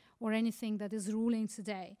market or anything that is ruling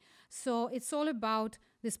today. So it's all about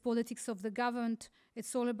this politics of the governed.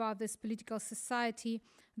 It's all about this political society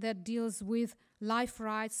that deals with life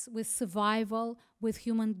rights, with survival, with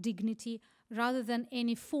human dignity, rather than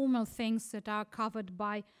any formal things that are covered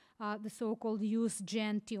by the so-called jus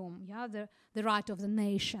gentium, the right of the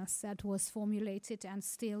nations that was formulated and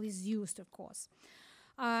still is used, of course.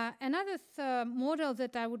 Another model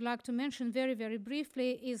that I would like to mention very, very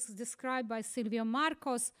briefly is described by Silvio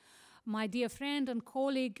Marcos, my dear friend and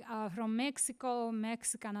colleague from Mexico,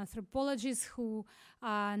 Mexican anthropologist who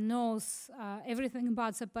knows everything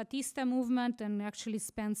about Zapatista movement and actually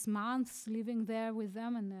spends months living there with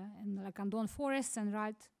them in like Andon Forest and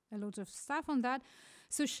write a lot of stuff on that.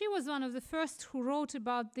 So she was one of the first who wrote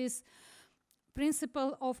about this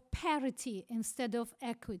principle of parity instead of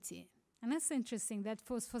equity. And that's interesting that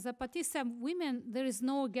for Zapatista women, there is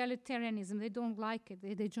no egalitarianism. They don't like it.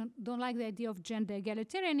 They don't like the idea of gender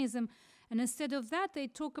egalitarianism. And instead of that, they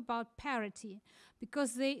talk about parity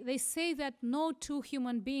because they say that no two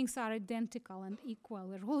human beings are identical and equal.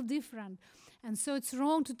 They're all different. And so it's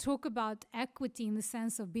wrong to talk about equity in the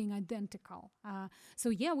sense of being identical. So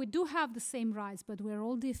yeah, we do have the same rights, but we're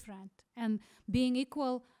all different. And being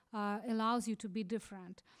equal allows you to be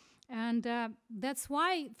different. And that's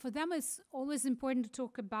why for them it's always important to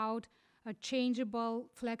talk about a changeable,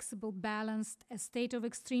 flexible, balanced, a state of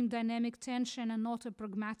extreme dynamic tension and not a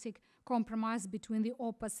pragmatic compromise between the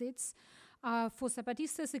opposites. For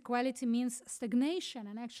Zapatistas, equality means stagnation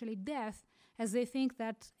and actually death, as they think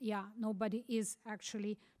that, yeah, nobody is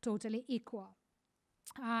actually totally equal.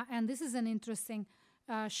 And this is an interesting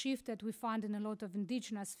shift that we find in a lot of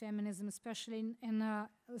indigenous feminism, especially in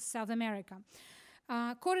South America.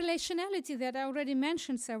 Correlationality that I already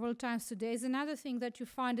mentioned several times today is another thing that you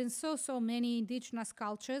find in so many indigenous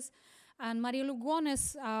cultures. And Maria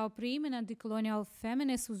Lugones, our preeminent decolonial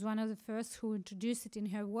feminist, was one of the first who introduced it in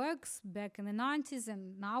her works back in the 90s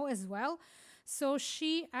and now as well. So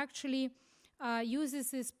she actually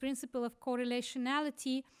uses this principle of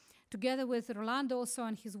correlationality together with Rolando also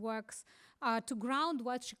in his works to ground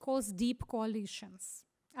what she calls deep coalitions.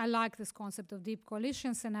 I like this concept of deep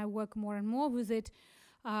coalitions, and I work more and more with it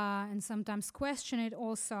and sometimes question it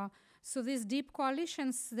also. So these deep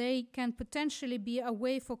coalitions, they can potentially be a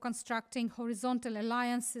way for constructing horizontal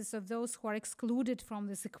alliances of those who are excluded from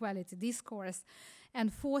this equality discourse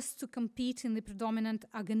and forced to compete in the predominant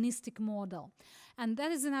agonistic model. And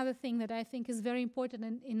that is another thing that I think is very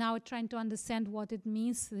important in our trying to understand what it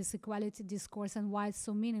means, this equality discourse, and why it's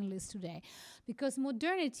so meaningless today. Because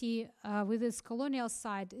modernity, with its colonial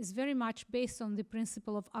side, is very much based on the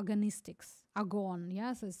principle of agonistics, agon,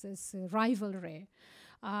 yes, this rivalry.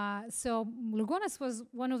 So Lugones was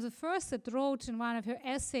one of the first that wrote in one of her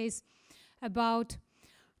essays about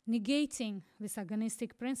negating this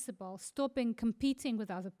agonistic principle, stopping competing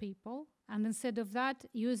with other people, and instead of that,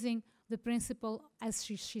 using the principle, as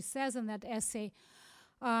she says in that essay,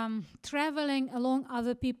 traveling along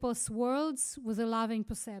other people's worlds with a loving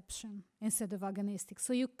perception instead of agonistic.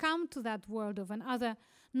 So you come to that world of another,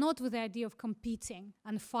 not with the idea of competing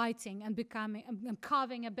and fighting and becoming and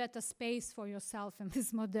carving a better space for yourself in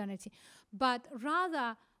this modernity, but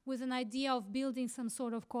rather with an idea of building some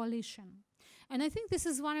sort of coalition. And I think this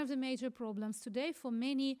is one of the major problems today for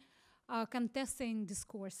many contesting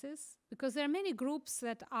discourses, because there are many groups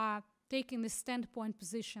that are taking the standpoint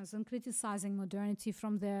positions and criticizing modernity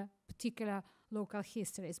from their particular local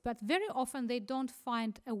histories. But very often they don't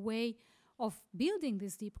find a way of building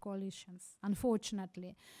these deep coalitions,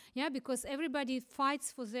 unfortunately. Yeah, because everybody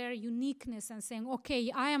fights for their uniqueness and saying,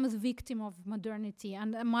 okay, I am the victim of modernity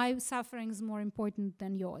and my suffering is more important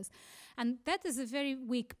than yours. And that is a very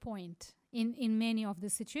weak point in many of the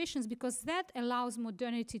situations, because that allows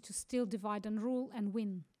modernity to still divide and rule and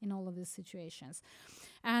win in all of these situations.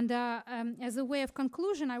 And as a way of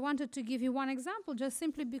conclusion, I wanted to give you one example, just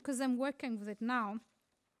simply because I'm working with it now.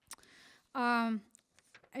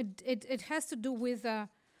 It has to do with a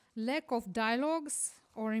lack of dialogues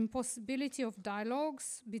or impossibility of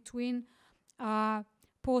dialogues between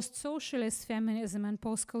post-socialist feminism and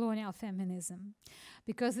post-colonial feminism.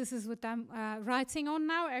 Because this is what I'm writing on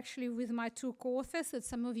now, actually with my two co-authors, that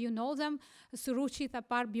some of you know them, Suruchi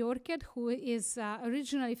Thapar-Bjorked, who is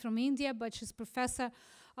originally from India, but she's professor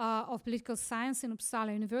of political science in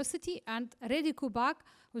Uppsala University, and Redi Kubak,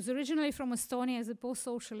 who's originally from Estonia, as a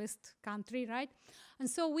post-socialist country, right? And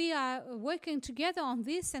so we are working together on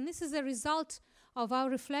this, and this is a result of our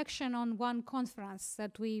reflection on one conference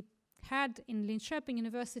that we had in Linkoping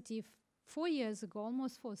University 4 years ago,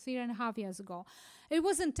 almost 3.5 years ago. It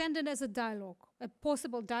was intended as a dialogue, a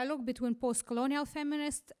possible dialogue between post-colonial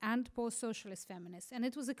feminists and post-socialist feminists, and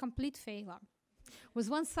it was a complete failure. It was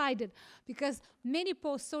one-sided, because many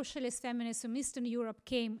post-socialist feminists from Eastern Europe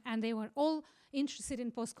came, and they were all interested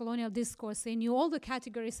in post-colonial discourse. They knew all the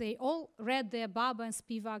categories. They all read their Baba and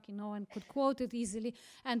Spivak, and could quote it easily,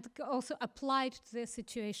 and also applied to their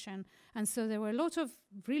situation. And so there were a lot of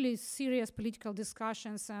really serious political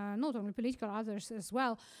discussions, not only political, others as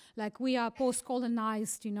well. Like, we are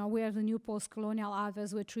post-colonized, we are the new post-colonial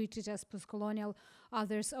others. We're treated as post-colonial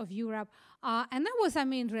others of Europe. And that was,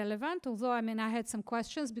 relevant, although, I had some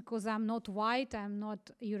questions because I'm not white, I'm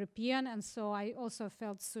not European, and so I also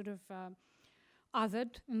felt sort of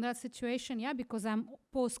othered in that situation, because I'm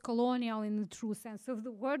post-colonial in the true sense of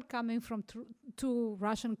the word, coming from two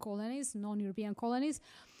Russian colonies, non-European colonies,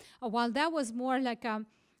 while that was more like a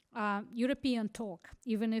European talk,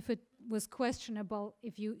 even if it was questionable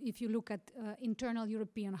if you look at internal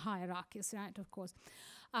European hierarchies, right, of course.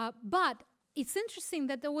 But it's interesting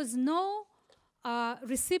that there was no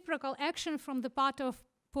reciprocal action from the part of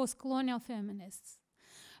post-colonial feminists.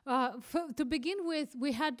 To begin with,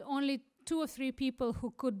 we had only 2 or 3 people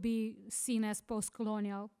who could be seen as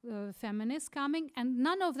post-colonial feminists coming, and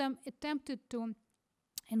none of them attempted to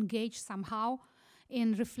engage somehow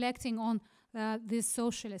in reflecting on this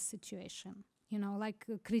socialist situation, like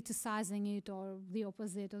criticizing it or the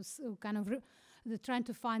opposite, or kind of trying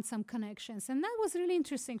to find some connections. And that was really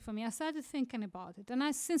interesting for me. I started thinking about it.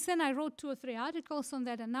 And since then I wrote 2 or 3 articles on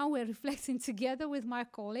that, and now we're reflecting together with my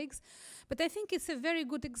colleagues. But I think it's a very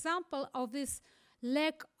good example of this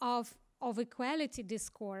lack of equality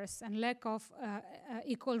discourse and lack of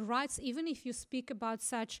equal rights, even if you speak about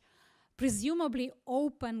such presumably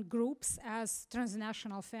open groups as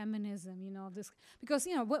transnational feminism, because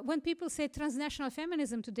when people say transnational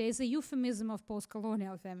feminism today, is a euphemism of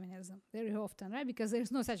post-colonial feminism very often, right? Because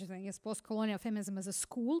there's no such a thing as post-colonial feminism as a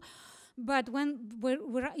school. But when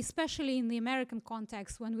we're especially in the American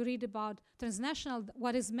context, when we read about transnational,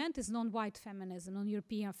 what is meant is non-white feminism,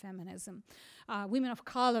 non-European feminism, women of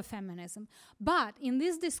color feminism. But in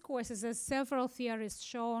these discourses, as several theorists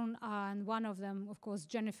shown, and one of them, of course,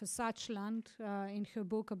 Jennifer Suchland, in her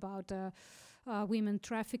book about women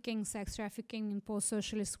trafficking, sex trafficking in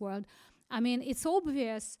post-socialist world, it's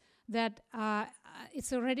obvious that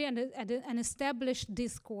it's already an established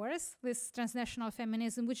discourse, this transnational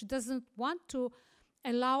feminism, which doesn't want to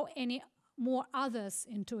allow any more others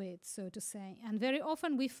into it, so to say. And very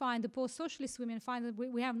often we find, the post-socialist women find that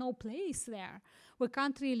we have no place there. We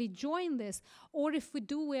can't really join this. Or if we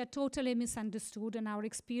do, we are totally misunderstood, and our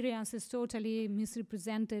experience is totally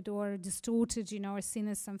misrepresented or distorted, or seen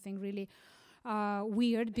as something really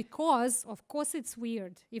weird, because of course it's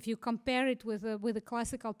weird. If you compare it with the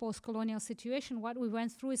classical post-colonial situation, what we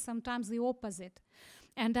went through is sometimes the opposite.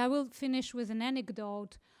 And I will finish with an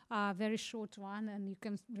anecdote, a very short one, and you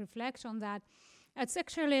can reflect on that. It's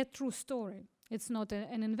actually a true story. It's not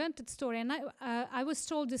an invented story. And I was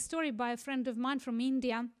told this story by a friend of mine from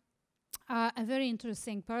India, a very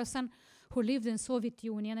interesting person who lived in Soviet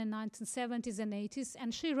Union in 1970s and 80s,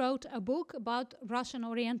 and she wrote a book about Russian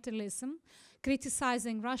Orientalism,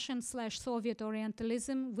 criticizing Russian/Soviet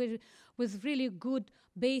Orientalism with really good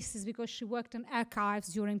basis, because she worked in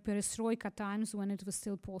archives during perestroika times when it was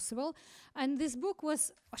still possible. And this book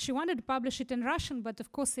she wanted to publish it in Russian, but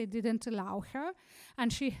of course they didn't allow her,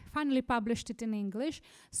 and she finally published it in English.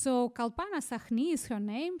 So Kalpana Sahni is her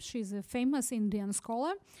name. She's a famous Indian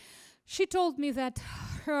scholar. She told me that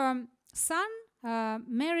her son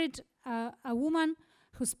married a woman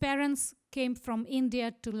whose parents came from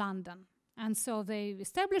India to London. And so they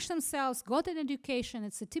established themselves, got an education.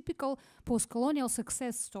 It's a typical post-colonial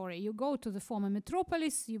success story. You go to the former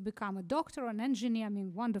metropolis, you become a doctor, an engineer,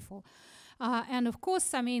 wonderful. And of course,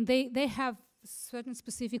 they have certain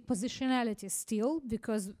specific positionalities still,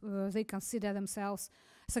 because they consider themselves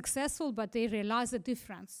successful, but they realize the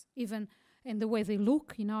difference, even in the way they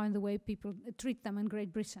look, and the way people treat them in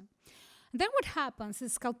Great Britain. And then what happens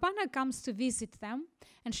is Kalpana comes to visit them,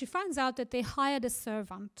 and she finds out that they hired a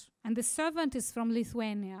servant, and the servant is from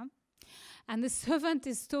Lithuania, and the servant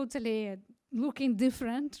is totally looking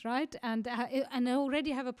different, right? And I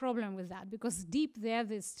already have a problem with that, because deep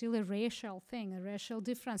there's still a racial thing, a racial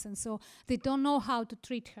difference, and so they don't know how to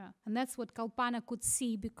treat her. And that's what Kalpana could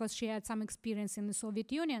see, because she had some experience in the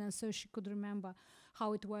Soviet Union, and so she could remember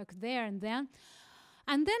how it worked there and then.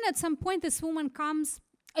 And then at some point this woman comes,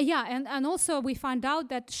 and also we find out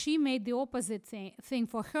that she made the opposite thing.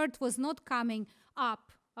 For her, it was not coming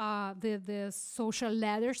up the social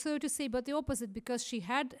ladder, so to say, but the opposite, because she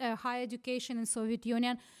had a high education in Soviet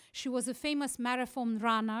Union. She was a famous marathon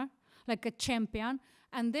runner, like a champion,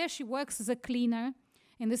 and there she works as a cleaner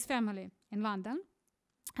in this family in London.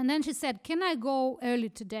 And then she said, can I go early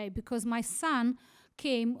today, because my son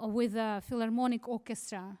came with a philharmonic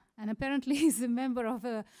orchestra, And apparently he's a member of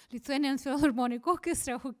a Lithuanian Philharmonic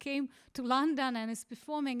Orchestra who came to London and is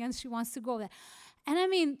performing, and she wants to go there. And I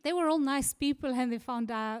mean, they were all nice people, and they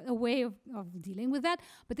found a way of dealing with that.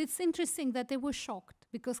 But it's interesting that they were shocked,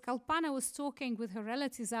 because Kalpana was talking with her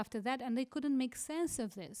relatives after that, and they couldn't make sense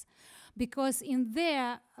of this. Because in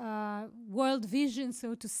their world vision,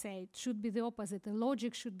 so to say, it should be the opposite. The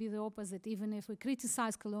logic should be the opposite, even if we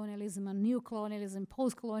criticize colonialism and new colonialism,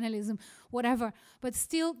 post-colonialism, whatever. But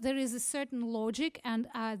still, there is a certain logic, and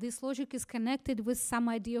this logic is connected with some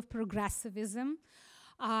idea of progressivism.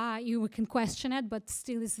 You can question it, but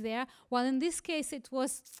still is there. While in this case, it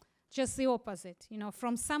was just the opposite. You know,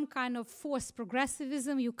 from some kind of forced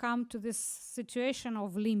progressivism, you come to this situation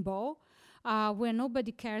of limbo, where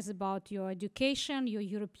nobody cares about your education, your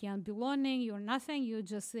European belonging, you're nothing. You're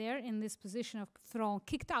just there in this position of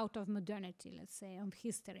kicked out of modernity, let's say, of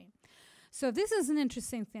history. So this is an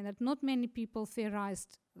interesting thing that not many people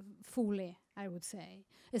theorized fully, I would say.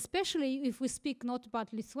 Especially if we speak not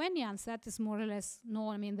about Lithuanians, that is more or less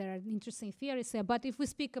known. I mean, there are interesting theories there. But if we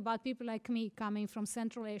speak about people like me coming from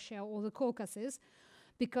Central Asia or the Caucasus,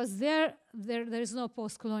 because there is no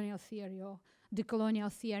post-colonial theory or decolonial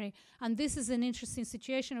theory. And this is an interesting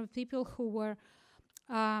situation of people who were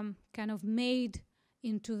kind of made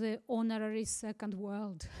into the honorary second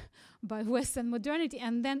world by Western modernity.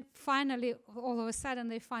 And then finally, all of a sudden,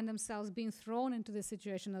 they find themselves being thrown into the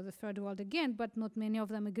situation of the third world again, but not many of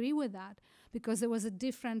them agree with that, because there was a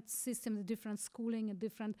different system, a different schooling, a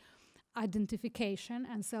different identification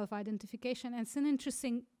and self-identification. And it's an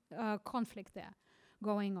interesting conflict there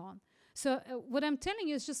going on. So what I'm telling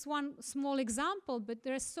you is just one small example, but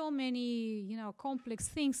there are so many, complex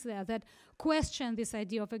things there that question this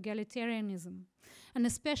idea of egalitarianism. And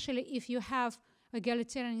especially if you have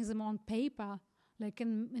egalitarianism on paper, like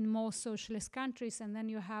in most socialist countries, and then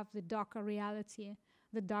you have the darker reality,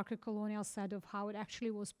 the darker colonial side of how it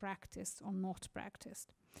actually was practiced or not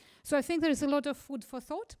practiced. So I think there is a lot of food for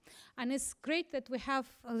thought, and it's great that we have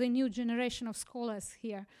the new generation of scholars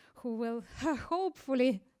here who will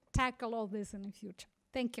hopefully tackle all this in the future.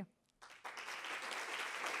 Thank you.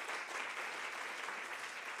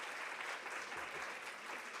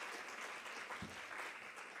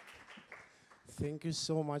 Thank you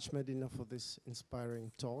so much, Madina, for this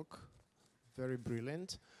inspiring talk. Very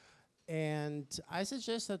brilliant. And I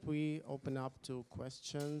suggest that we open up to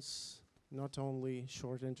questions, not only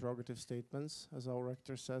short interrogative statements, as our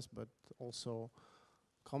rector says, but also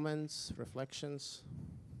comments, reflections.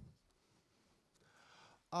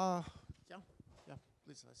 Yeah,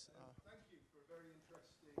 please. Thank you for a very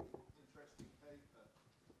interesting paper.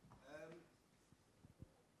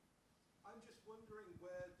 I'm just wondering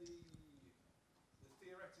where the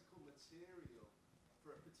theoretical material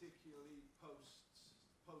for a particularly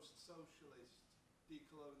post-socialist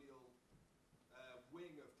decolonial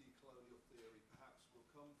wing of decolonial theory perhaps will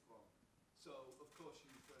come from. So, of course,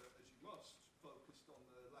 you've, as you must, focused on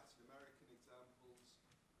the Latin American examples,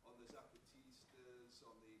 on the Zapatistas,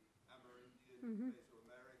 on the Amerindian,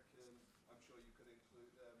 Mesoamerican. I'm sure you could include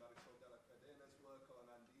Marisol de la Cadena's work on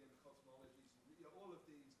Andean cosmologies. All of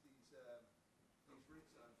these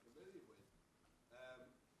routes I'm familiar with.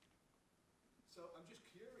 So I'm just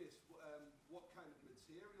curious what kind of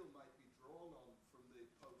material might be drawn on from the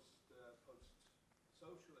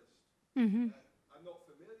post-socialist. I'm not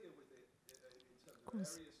familiar with it in terms of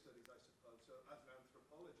area studies, I suppose. So as an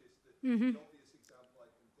anthropologist, the obvious example I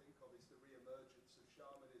can think of is the re-emergence of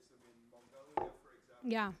shamanism in Mongolia, for example,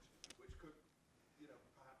 which could,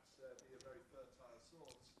 perhaps be a very fertile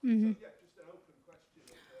source. So yeah, just an open question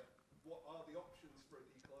of what are the options for a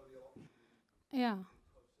decolonial option? Yeah.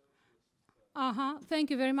 Thank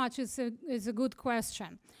you very much. It's a good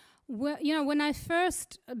question. Well, when I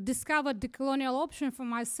first discovered the colonial option for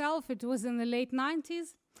myself, it was in the late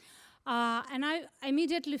 90s. And I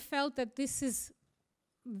immediately felt that this is,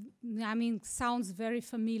 sounds very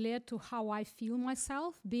familiar to how I feel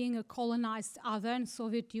myself, being a colonized other in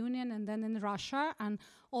Soviet Union and then in Russia, and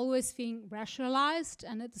always being racialized,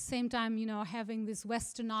 and at the same time, having this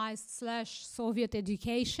westernized / Soviet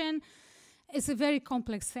education. It's a very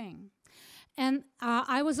complex thing. And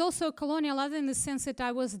I was also a colonial other in the sense that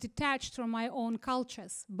I was detached from my own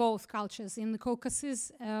cultures, both cultures. In the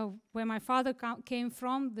Caucasus, where my father came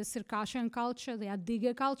from, the Circassian culture, the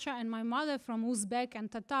Adiga culture, and my mother from Uzbek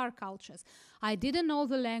and Tatar cultures. I didn't know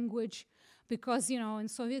the language because, in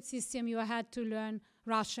Soviet system, you had to learn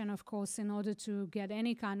Russian, of course, in order to get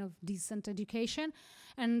any kind of decent education.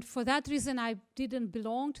 And for that reason, I didn't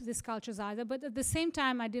belong to these cultures either. But at the same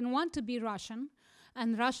time, I didn't want to be Russian.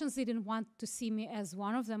 And Russians didn't want to see me as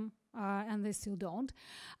one of them and they still don't.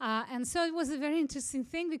 And so it was a very interesting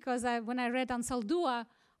thing, because when I read Ansaldua,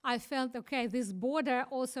 I felt, okay, this border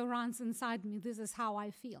also runs inside me. This is how I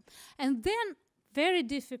feel. And then, very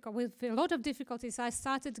difficult, with a lot of difficulties, I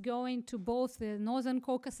started going to both the Northern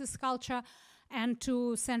Caucasus culture and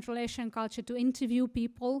to Central Asian culture to interview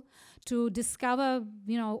people, to discover,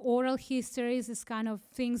 oral histories, this kind of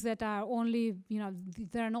things that are only,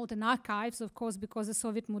 they're not in archives, of course, because the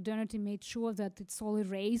Soviet modernity made sure that it's all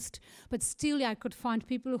erased. But still, I could find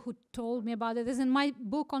people who told me about it. As in my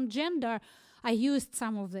book on gender, I used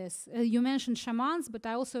some of this. You mentioned shamans, but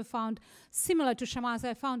I also found, similar to shamans,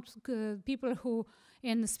 I found people who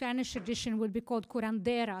in the Spanish tradition would be called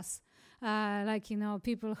curanderas,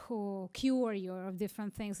 people who cure you of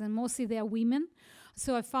different things, and mostly they are women.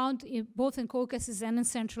 So I found both in Caucasus and in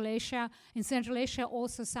Central Asia. In Central Asia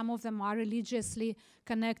also some of them are religiously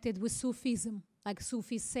connected with Sufism, like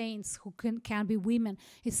Sufi saints who can be women.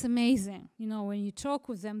 It's amazing. When you talk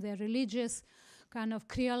with them, they're religious, kind of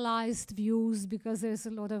creolized views, because there's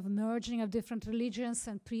a lot of merging of different religions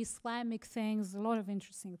and pre-Islamic things, a lot of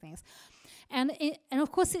interesting things. And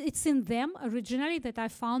of course, it's in them originally that I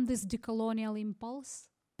found this decolonial impulse,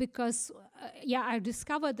 because, I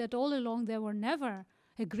discovered that all along they were never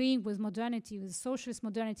agreeing with modernity, with socialist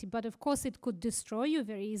modernity, but of course it could destroy you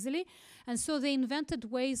very easily. And so they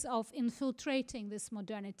invented ways of infiltrating this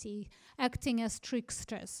modernity, acting as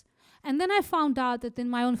tricksters. And then I found out that in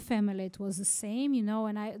my own family it was the same,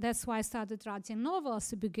 and that's why I started writing novels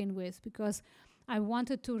to begin with, because I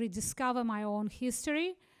wanted to rediscover my own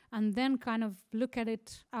history and then kind of look at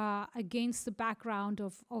it against the background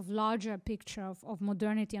of larger picture of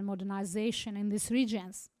modernity and modernization in these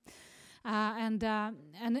regions. And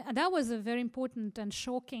that was a very important and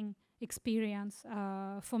shocking experience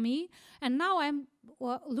for me. And now I'm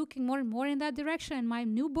looking more and more in that direction. And my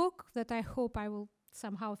new book, that I hope I will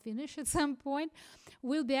somehow finish at some point,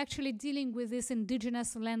 will be actually dealing with this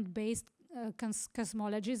indigenous land-based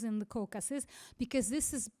cosmologies in the Caucasus, because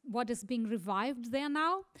this is what is being revived there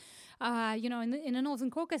now. In the Northern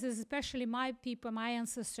Caucasus, especially my people, my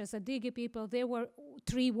ancestors, Adigi people, they were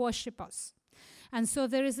tree worshippers. And so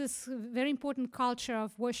there is this very important culture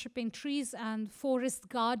of worshipping trees and forest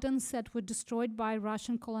gardens that were destroyed by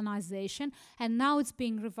Russian colonization, and now it's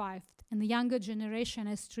being revived. And the younger generation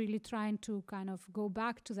is really trying to kind of go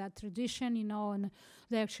back to that tradition, and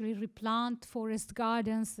they actually replant forest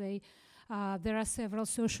gardens. There are several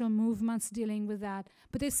social movements dealing with that,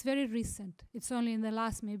 but it's very recent. It's only in the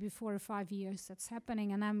last maybe 4 or 5 years that's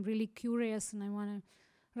happening, and I'm really curious, and I want to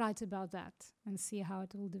write about that and see how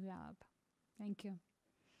it will develop. Thank you.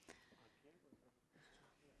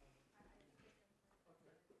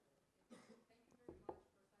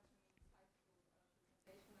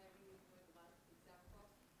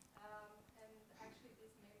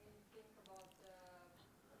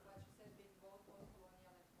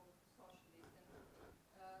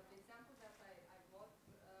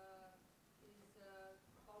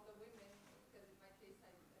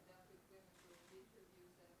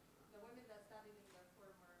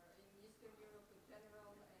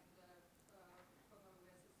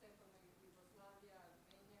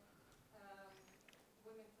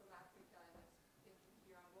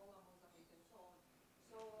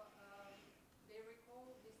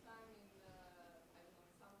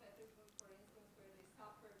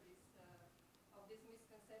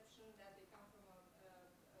 That they come from a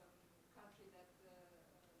country that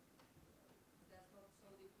does not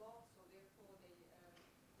so develop, so therefore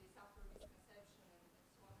they suffer misconception and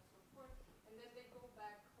so on and so forth. And then they go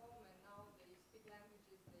back home, and now they speak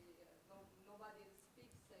languages nobody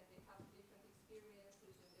speaks, and they have different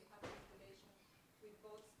experiences, and they have this relation with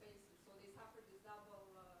both spaces. So they suffer this double.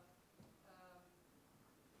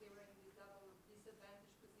 They were in this double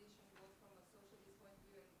disadvantaged position, both from a socialist point of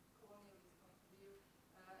view and colonialist point of view.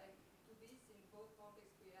 And to this, in both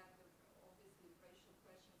contexts, we have obviously racial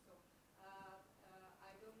question. So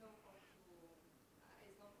I don't know how to.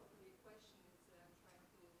 It's not totally a question. It's trying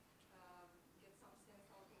to get some sense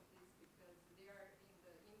out of this, because they are in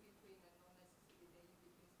the in between and not necessarily the in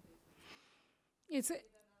between space.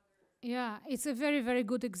 It's a very, very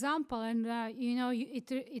good example, and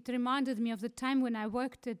it reminded me of the time when I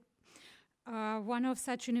worked at one of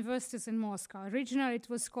such universities in Moscow. Originally, it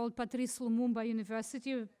was called Patrice Lumumba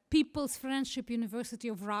University, People's Friendship University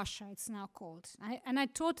of Russia, it's now called. I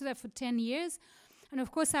taught there for 10 years, and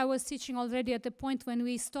of course I was teaching already at the point when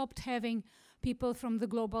we stopped having people from the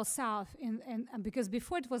Global South, because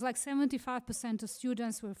before it was like 75% of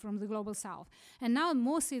students were from the Global South. And now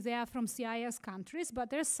mostly they are from CIS countries, but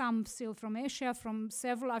there's some still from Asia, from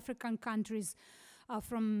several African countries,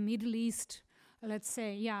 from Middle East, let's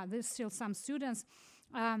say, yeah, there's still some students.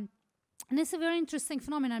 And it's a very interesting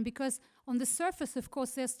phenomenon because on the surface, of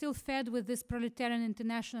course, they're still fed with this proletarian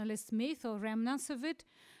internationalist myth or remnants of it,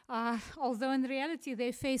 although in reality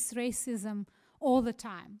they face racism all the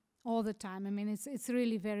time. All the time. I mean, it's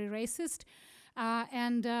really very racist.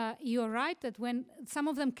 And you're right that when some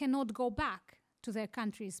of them cannot go back to their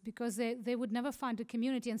countries because they would never find a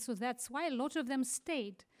community. And so that's why a lot of them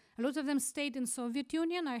stayed. A lot of them stayed in Soviet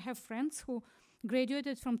Union. I have friends who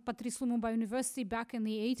graduated from Patrice Lumumba University back in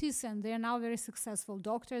the 80s, and they're now very successful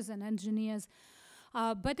doctors and engineers.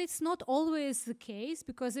 But it's not always the case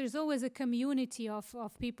because there's always a community of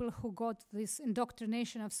people who got this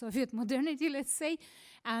indoctrination of Soviet modernity, let's say,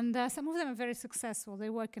 and some of them are very successful. They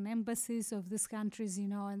work in embassies of these countries, you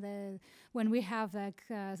know, and when we have like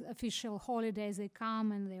official holidays, they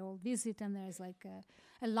come and they all visit, and there's like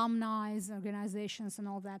alumni organizations and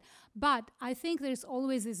all that. But I think there's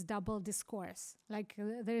always this double discourse. Like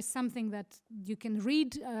there's something that you can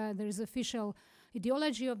read, there's official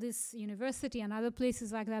ideology of this university and other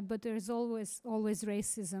places like that, but there's always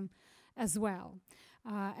racism as well.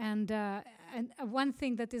 And one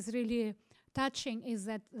thing that is really touching is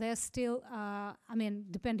that they're still, I mean,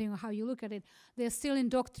 depending on how you look at it, they're still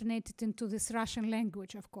indoctrinated into this Russian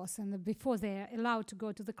language, of course. And before they're allowed to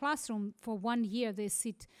go to the classroom, for 1 year they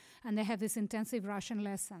sit and they have this intensive Russian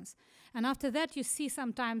lessons. And after that, you see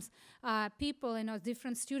sometimes people, you know,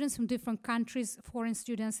 different students from different countries, foreign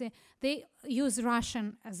students, they use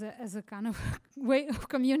Russian as a kind of way of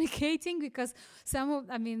communicating because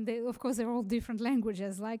of course, they're all different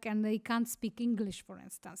languages, like, and they can't speak English, for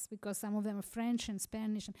instance, because some of them are French and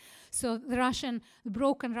Spanish. And so the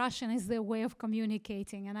broken Russian is their way of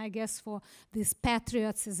communicating. And I guess for these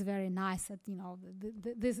patriots, it's very nice that, you know,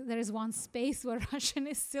 there is one space where Russian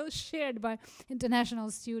is still shared by international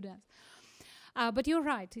students. But you're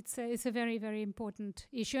right, it's a very, very important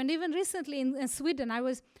issue. And even recently in Sweden,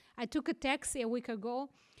 I took a taxi a week ago,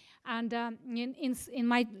 and in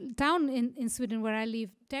my town in Sweden where I live,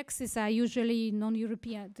 taxis are usually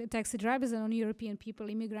non-European, taxi drivers are non-European people,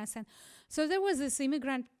 immigrants. And so there was this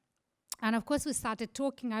immigrant, and of course we started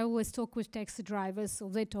talking. I always talk with taxi drivers, so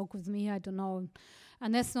they talk with me, I don't know.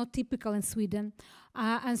 And that's not typical in Sweden.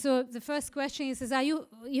 And so the first question he says,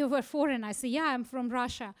 you were foreign? I say, yeah, I'm from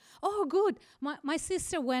Russia. Oh, good. My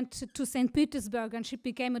sister went to St. Petersburg and she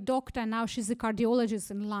became a doctor, and now she's a cardiologist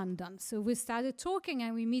in London. So we started talking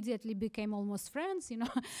and we immediately became almost friends, you know.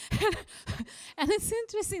 And it's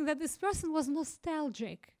interesting that this person was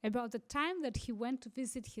nostalgic about the time that he went to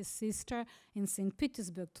visit his sister in St.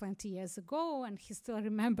 Petersburg 20 years ago, and he still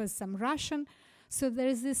remembers some Russian. So there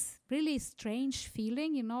is this really strange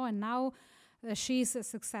feeling, you know, and now she's a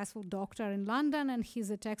successful doctor in London and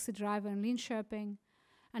he's a taxi driver in Linkoping.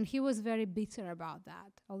 And he was very bitter about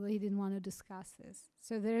that, although he didn't want to discuss this.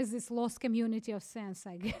 So there is this lost community of sense,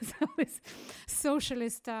 I guess, of this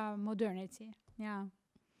socialist modernity. Yeah.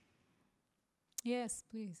 Yes,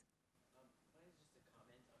 please.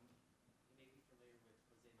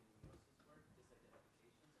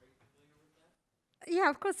 Yeah,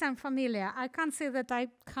 of course I'm familiar. I can't say that I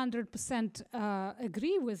 100%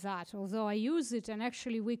 agree with that, although I use it, and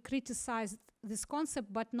actually we criticized this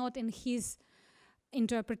concept, but not in his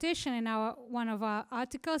interpretation in one of our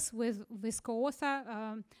articles with this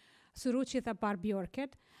co-author, Suruchita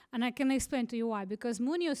Barbjorket. And I can explain to you why. Because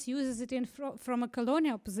Munoz uses it from a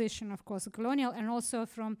colonial position, of course, a colonial, and also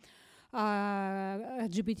from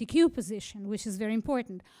LGBTQ position, which is very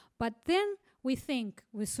important. But then we think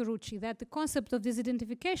with Suruchi that the concept of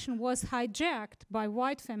disidentification was hijacked by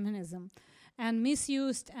white feminism and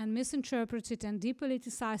misused and misinterpreted and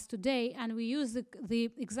depoliticized today. And we use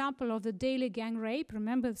the example of the daily gang rape.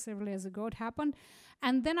 Remember, several years ago it happened.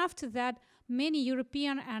 And then after that, many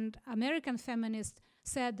European and American feminists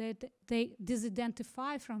said that they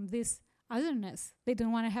disidentify from this otherness. They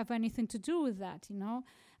don't want to have anything to do with that, you know.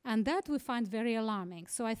 And that we find very alarming.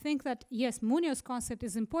 So I think that, yes, Munoz's concept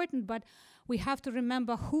is important, but we have to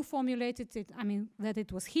remember who formulated it. I mean, that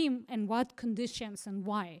it was him and what conditions and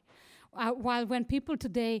why. While when people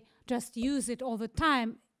today just use it all the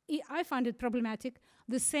time, I find it problematic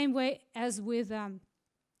the same way as with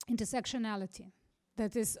intersectionality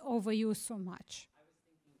that is overused so much. I was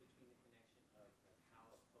thinking between the connection of how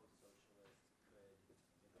a post-socialist could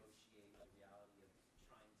negotiate the reality of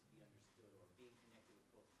trying to be understood or being connected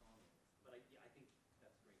with post-colonialism. But I think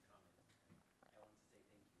that's a great comment. I want to say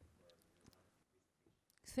thank you for your presentation.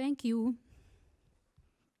 Thank you.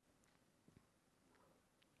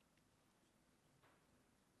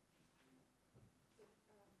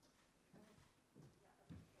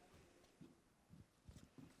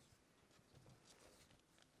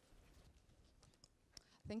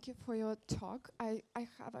 Thank you for your talk. I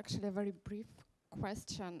have actually a very brief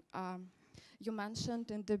question. You mentioned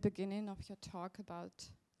in the beginning of your talk about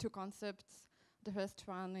two concepts. The first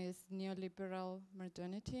one is neoliberal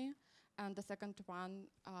modernity, and the second one,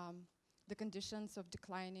 the conditions of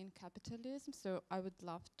declining capitalism. So I would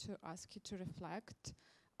love to ask you to reflect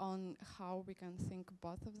on how we can think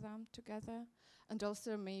both of them together, and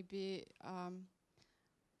also maybe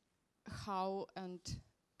how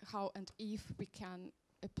and if we can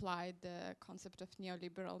apply the concept of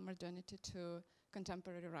neoliberal modernity to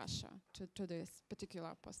contemporary Russia, to this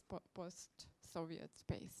particular post-Soviet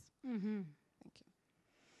space. Mm-hmm. Thank you.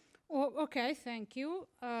 Oh, okay, thank you.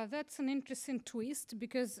 That's an interesting twist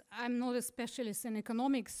because I'm not a specialist in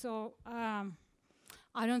economics, so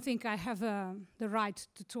I don't think I have the right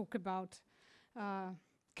to talk about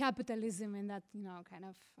capitalism in that, kind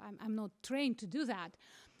of, I'm not trained to do that.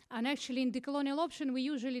 And actually in decolonial option, we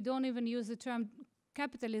usually don't even use the term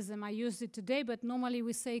capitalism. I use it today, but normally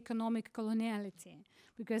we say economic coloniality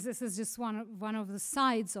because this is just one of the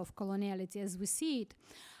sides of coloniality as we see it.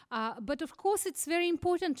 But of course, it's very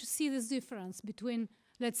important to see this difference between,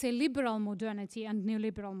 let's say, liberal modernity and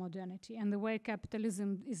neoliberal modernity and the way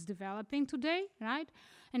capitalism is developing today, right?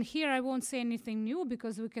 And here I won't say anything new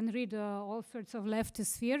because we can read all sorts of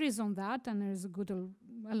leftist theories on that, and there's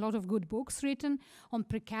a lot of good books written on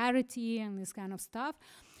precarity and this kind of stuff.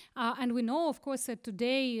 And we know, of course, that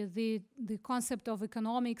today the concept of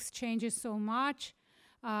economics changes so much,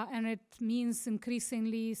 and it means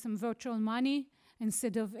increasingly some virtual money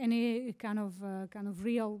instead of any kind of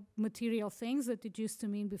real material things that it used to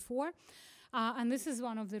mean before. And this is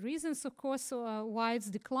one of the reasons, of course, why it's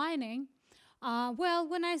declining. Well,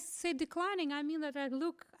 when I say declining, I mean that I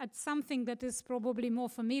look at something that is probably more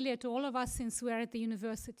familiar to all of us since we're at the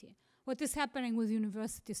university. What is happening with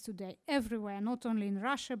universities today, everywhere, not only in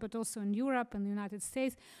Russia, but also in Europe and the United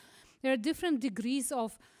States. There are different degrees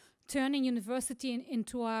of turning university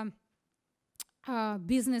into a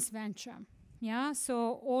business venture. Yeah,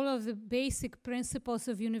 so all of the basic principles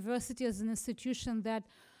of university as an institution that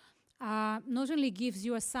not only gives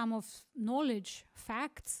you a sum of knowledge,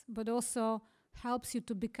 facts, but also helps you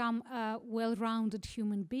to become a well-rounded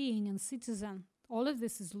human being and citizen. All of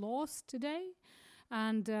this is lost today.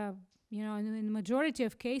 And, in the majority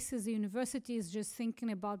of cases, the university is just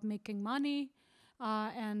thinking about making money.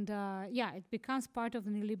 It becomes part of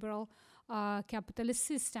the neoliberal capitalist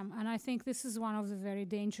system. And I think this is one of the very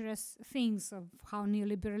dangerous things of how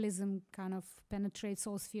neoliberalism kind of penetrates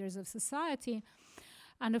all spheres of society.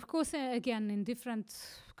 And of course, again, in different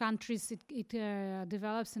countries, it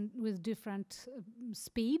develops with different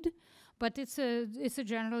speed, but it's a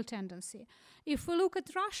general tendency. If we look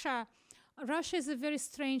at Russia, Russia is a very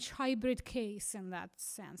strange hybrid case in that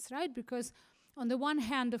sense, right? Because on the one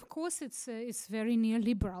hand, of course, it's very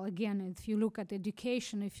neoliberal. Again, if you look at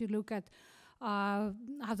education, if you look at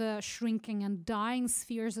other shrinking and dying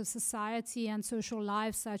spheres of society and social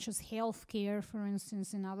life, such as healthcare, for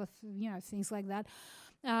instance, and other things like that,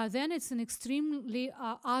 then it's an extremely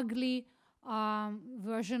ugly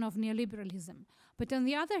version of neoliberalism. But on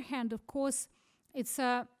the other hand, of course, it's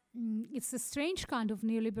a strange kind of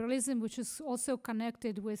neoliberalism, which is also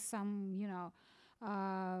connected with some,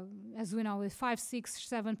 as we know, with 5, 6,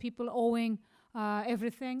 7 people owing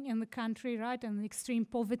everything in the country, right? And extreme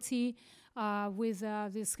poverty, with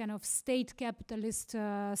this kind of state capitalist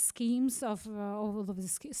schemes of all of the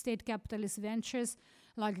state capitalist ventures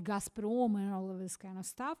like Gazprom and all of this kind of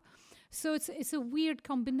stuff. So it's a weird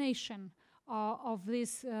combination of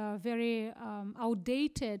these very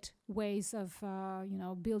outdated ways of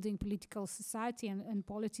building political society and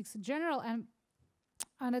politics in general,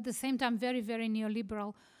 and at the same time very, very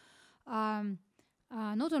neoliberal,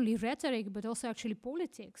 not only rhetoric but also actually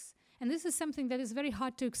politics. And this is something that is very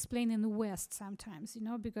hard to explain in the West sometimes,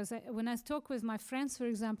 because when I talk with my friends, for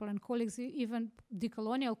example, and colleagues, even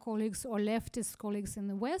decolonial colleagues or leftist colleagues in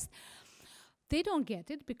the West, they don't get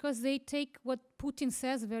it because they take what Putin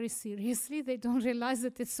says very seriously. They don't realize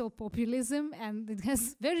that it's all populism and it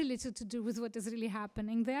has very little to do with what is really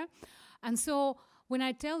happening there. And so when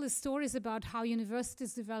I tell the stories about how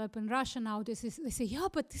universities develop in Russia nowadays, they say, yeah,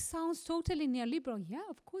 but this sounds totally neoliberal. Yeah,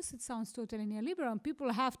 of course it sounds totally neoliberal. And people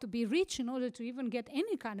have to be rich in order to even get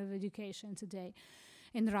any kind of education today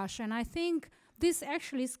in Russia. And I think this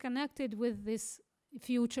actually is connected with this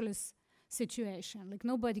futureless situation. Like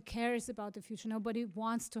nobody cares about the future. Nobody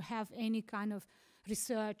wants to have any kind of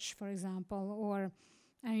research, for example, or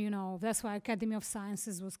that's why Academy of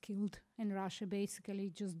Sciences was killed in Russia,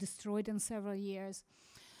 basically just destroyed in several years.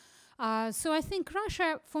 So I think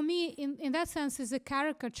Russia, for me, in that sense, is a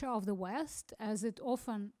caricature of the West, as it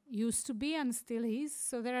often used to be and still is.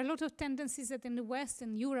 So there are a lot of tendencies that in the West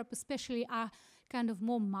and Europe especially are kind of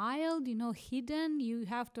more mild, you know, hidden. You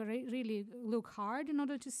have to really look hard in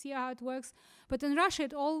order to see how it works. But in Russia,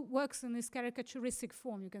 it all works in this caricaturistic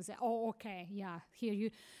form. You can say, oh, okay, yeah, here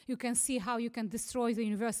you can see how you can destroy the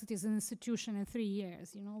university as an institution in 3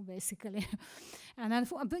 years, you know, basically. And then,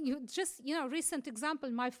 but you just, you know, recent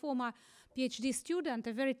example, my former PhD student,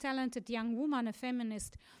 a very talented young woman, a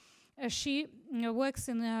feminist, she works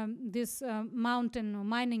in this mountain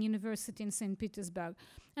mining university in St. Petersburg.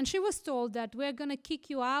 And she was told that we're going to kick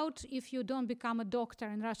you out if you don't become a doctor.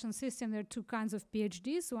 In Russian system, there are two kinds of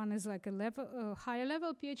PhDs. One is like a higher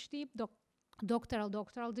level PhD,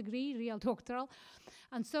 doctoral degree, real doctoral.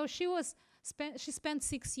 And so she spent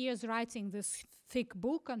 6 years writing this thick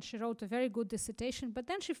book, and she wrote a very good dissertation. But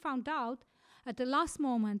then she found out at the last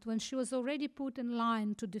moment, when she was already put in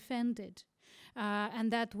line to defend it,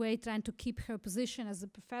 and that way trying to keep her position as a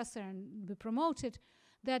professor and be promoted,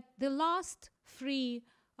 that the last free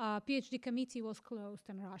PhD committee was closed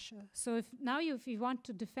in Russia. So if you want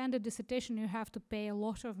to defend a dissertation, you have to pay a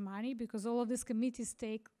lot of money, because all of these committees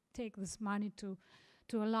take this money to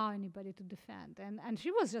allow anybody to defend. And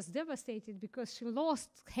she was just devastated because she lost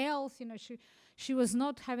health. You know, she was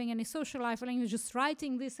not having any social life. She was just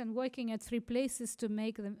writing this and working at 3 places to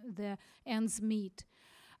make the ends meet.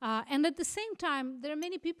 And at the same time, there are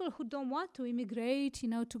many people who don't want to immigrate, you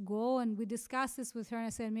know, to go. And we discussed this with her. And I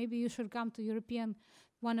said, maybe you should come to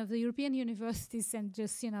one of the European universities and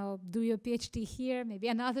just, you know, do your PhD here, maybe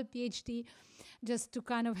another PhD, just to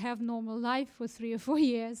kind of have normal life for 3 or 4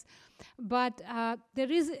 years. But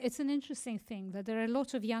it's an interesting thing that there are a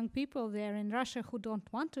lot of young people there in Russia who don't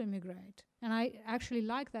want to immigrate. And I actually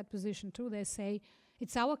like that position too. They say,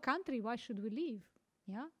 it's our country, why should we leave?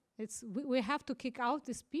 Yeah. We have to kick out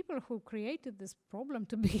these people who created this problem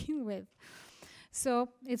to begin with. So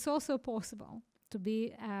it's also possible to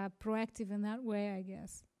be proactive in that way, I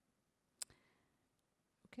guess.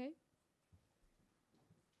 Okay.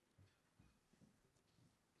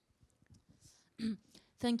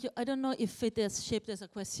 Thank you. I don't know if it is shaped as a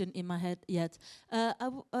question in my head yet.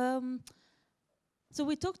 So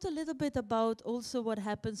we talked a little bit about also what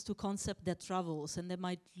happens to concept that travels and they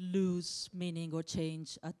might lose meaning or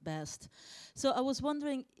change at best. So I was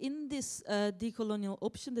wondering, in this decolonial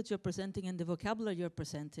option that you're presenting and the vocabulary you're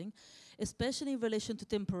presenting, especially in relation to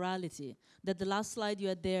temporality, that the last slide you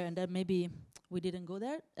had there, and then maybe we didn't go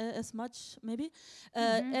there as much, maybe,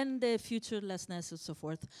 and the futurelessness and so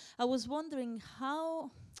forth. I was wondering how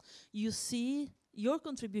you see your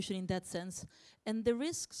contribution in that sense, and the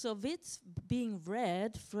risks of it being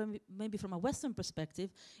read from maybe from a Western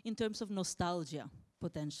perspective in terms of nostalgia,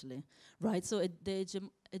 potentially, right? So the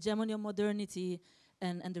hegemony of modernity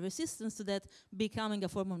and the resistance to that becoming a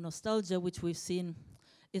form of nostalgia, which we've seen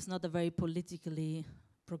is not a very politically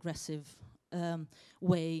progressive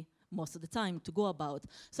way most of the time to go about.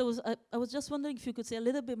 So I was just wondering if you could say a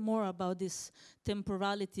little bit more about this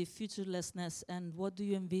temporality, futurelessness, and what do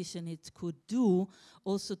you envision it could do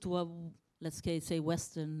also to a, let's say,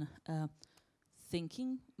 Western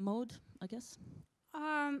thinking mode, I guess?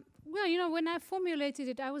 Well, you know, when I formulated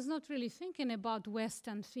it, I was not really thinking about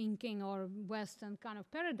Western thinking or Western kind of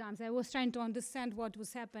paradigms. I was trying to understand what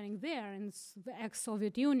was happening there in the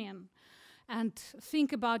ex-Soviet Union and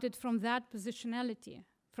think about it from that positionality,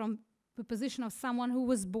 from the position of someone who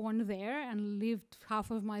was born there and lived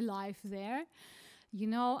half of my life there. You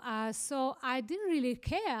know, so I didn't really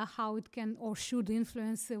care how it can or should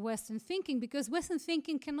influence Western thinking, because Western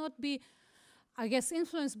thinking cannot be, I guess,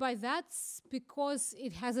 influenced by that because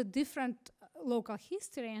it has a different local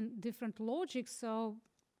history and different logic. So,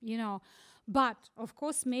 you know, but of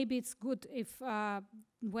course, maybe it's good if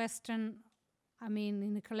Western, I mean,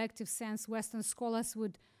 in a collective sense, Western scholars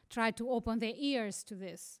would try to open their ears to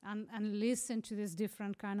this and listen to this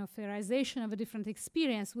different kind of theorization of a different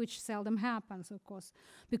experience, which seldom happens, of course,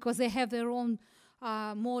 because they have their own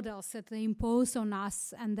models that they impose on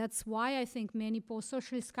us. And that's why I think many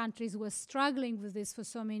post-socialist countries were struggling with this for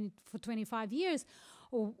 25 years,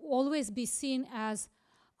 or always be seen as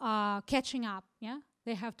catching up, yeah?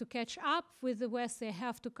 They have to catch up with the West. They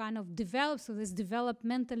have to kind of develop. So this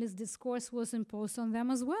developmentalist discourse was imposed on them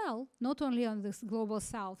as well, not only on this global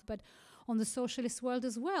South, but on the socialist world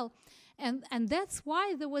as well. And that's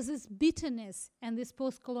why there was this bitterness and this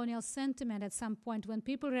post-colonial sentiment at some point when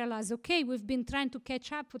people realized, okay, we've been trying to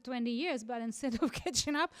catch up for 20 years, but instead of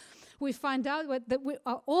catching up, we find out that we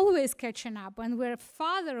are always catching up and we're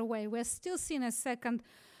farther away. We're still seen as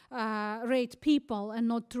second-rate people and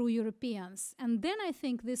not true Europeans. And then I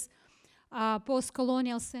think this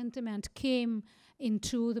post-colonial sentiment came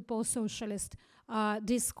into the post-socialist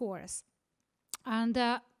discourse. And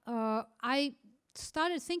I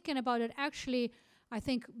started thinking about it actually, I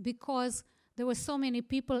think, because there were so many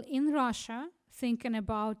people in Russia thinking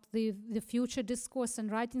about the future discourse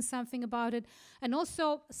and writing something about it, and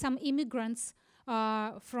also some immigrants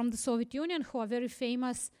from the Soviet Union who are very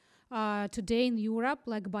famous today in Europe,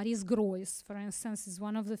 like Boris Groys, for instance, is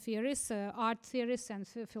one of the theorists, art theorists and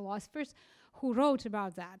philosophers who wrote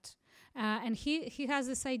about that. And he has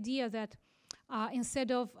this idea that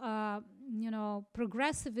instead of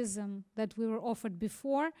progressivism that we were offered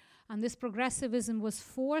before, and this progressivism was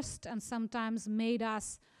forced and sometimes made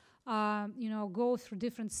us go through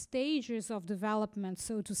different stages of development,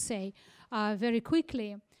 so to say, very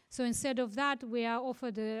quickly. So instead of that, we are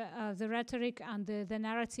offered the rhetoric and the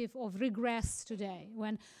narrative of regress today,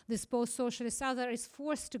 when this post-socialist other is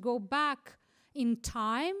forced to go back in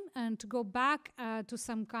time and to go back to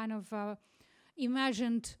some kind of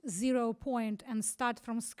imagined 0 point and start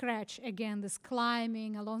from scratch again, this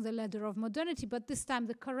climbing along the ladder of modernity, but this time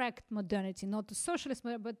the correct modernity, not the socialist,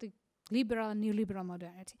 but the liberal and neoliberal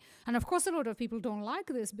modernity. And of course a lot of people don't like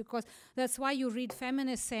this, because that's why you read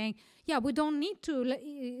feminists saying, yeah, we don't need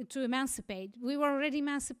to emancipate. We were already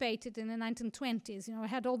emancipated in the 1920s. We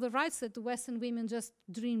had all the rights that the Western women just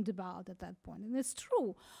dreamed about at that point. And it's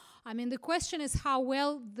true. I mean, the question is how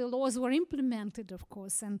well the laws were implemented, of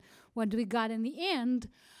course, and what we got in the end.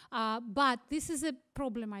 But this is a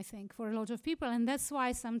problem, I think, for a lot of people. And that's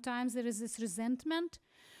why sometimes there is this resentment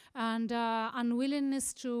and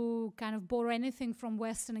unwillingness to kind of borrow anything from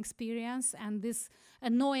Western experience, and this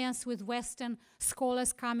annoyance with Western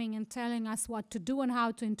scholars coming and telling us what to do and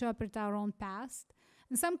how to interpret our own past.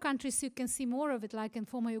 In some countries you can see more of it, like in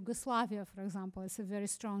former Yugoslavia, for example. It's a very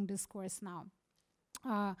strong discourse now.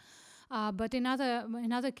 But in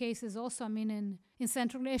other cases also, I mean, in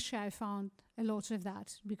Central Asia I found a lot of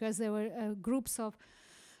that, because there were groups of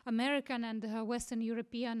American and Western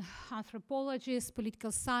European anthropologists,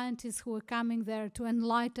 political scientists who were coming there to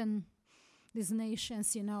enlighten these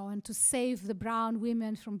nations, and to save the brown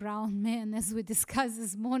women from brown men, as we discussed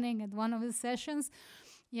this morning at one of the sessions.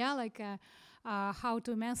 Yeah, like how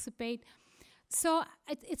to emancipate. So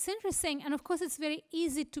it's interesting, and of course it's very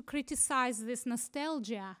easy to criticize this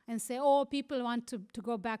nostalgia and say, oh, people want to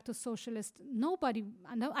go back to socialist. I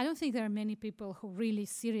don't think there are many people who really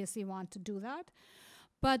seriously want to do that.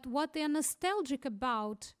 But what they are nostalgic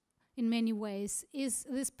about in many ways is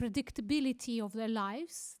this predictability of their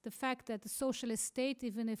lives, the fact that the socialist state,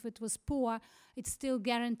 even if it was poor, it still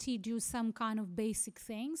guaranteed you some kind of basic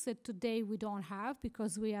things that today we don't have,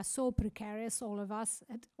 because we are so precarious, all of us,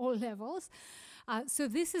 at all levels. So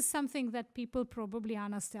this is something that people probably are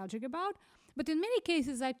nostalgic about. But in many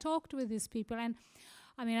cases, I talked with these people, and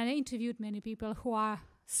I interviewed many people who are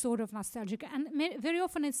sort of nostalgic. And very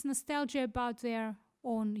often it's nostalgia about their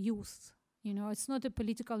own youth. It's not a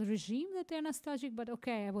political regime that they're nostalgic, but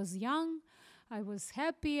okay, I was young, I was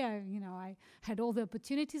happy, I had all the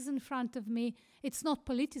opportunities in front of me. It's not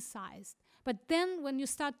politicized. But then when you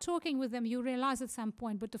start talking with them, you realize at some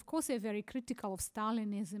point, but of course they're very critical of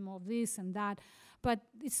Stalinism, of this and that, but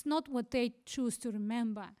it's not what they choose to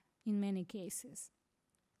remember in many cases.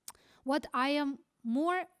 What I am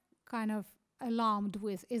more kind of alarmed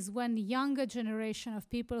with is when the younger generation of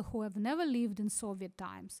people who have never lived in Soviet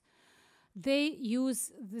times, they use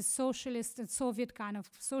the socialist and Soviet kind of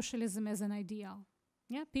socialism as an ideal.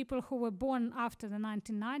 Yeah, people who were born after the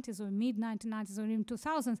 1990s or mid-1990s or even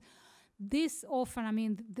 2000s, this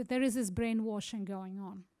often, there is this brainwashing going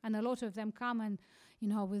on. And a lot of them come and,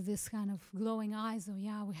 with this kind of glowing eyes, oh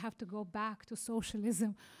yeah, we have to go back to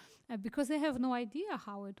socialism, because they have no idea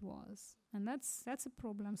how it was. And that's a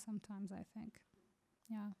problem sometimes, I think.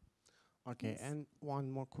 Yeah. Okay, yes. And one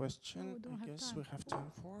more question, I guess we have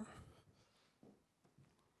time for.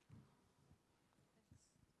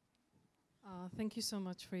 Thank you so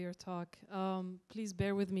much for your talk. Please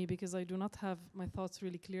bear with me because I do not have my thoughts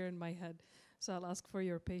really clear in my head, so I'll ask for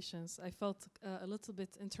your patience. I felt a little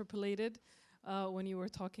bit interpolated when you were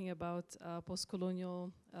talking about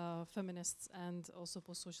post-colonial feminists and also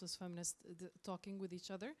post-socialist feminists talking with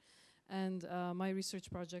each other. And my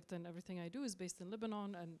research project and everything I do is based in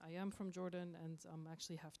Lebanon, and I am from Jordan, and I'm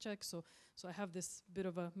actually half Czech, so I have this bit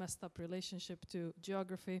of a messed up relationship to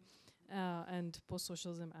geography and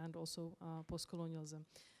post-socialism and also post-colonialism.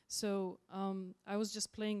 So I was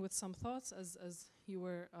just playing with some thoughts as you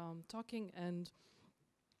were talking, and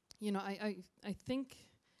I think,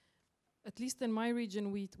 at least in my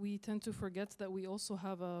region, we tend to forget that we also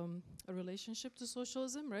have a relationship to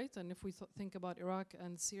socialism, right? And if we think about Iraq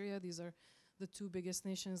and Syria, these are the two biggest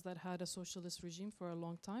nations that had a socialist regime for a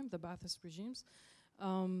long time, the Ba'athist regimes,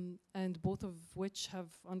 and both of which have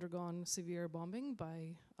undergone severe bombing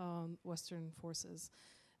by Western forces.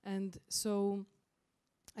 And so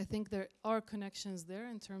I think there are connections there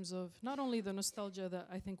in terms of not only the nostalgia that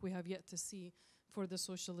I think we have yet to see for the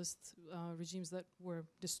socialist regimes that were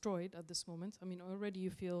destroyed at this moment. I mean, already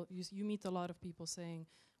you feel, you meet a lot of people saying,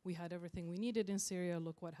 we had everything we needed in Syria,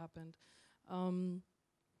 look what happened.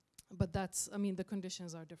 But that's, I mean, the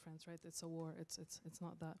conditions are different, right? It's a war, it's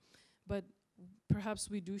not that. But perhaps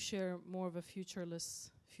we do share more of a futureless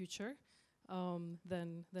future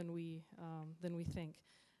than we think.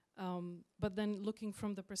 But then looking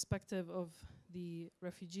from the perspective of the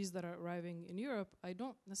refugees that are arriving in Europe, I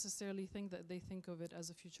don't necessarily think that they think of it as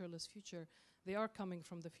a futureless future. They are coming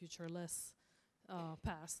from the futureless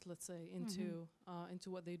past, let's say, into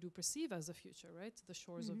what they do perceive as a future, right? The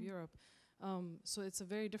shores of Europe. So it's a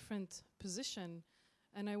very different position.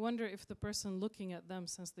 And I wonder if the person looking at them,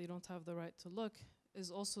 since they don't have the right to look,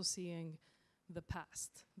 is also seeing the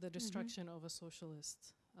past, the destruction of a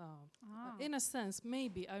socialist. In a sense,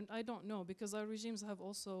 maybe, I don't know, because our regimes have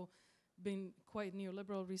also been quite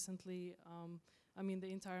neoliberal recently. I mean,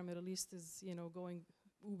 the entire Middle East is, you know, going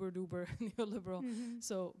uber-duper neoliberal.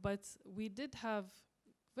 So, but we did have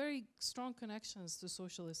very strong connections to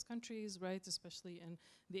socialist countries, right? Especially in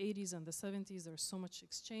the 80s and the 70s, there's so much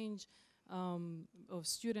exchange of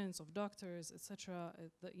students, of doctors, etc.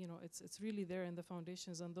 You know, it's really there in the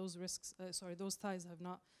foundations, and those risks, those ties have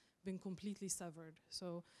not been completely severed.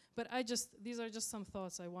 So, but these are just some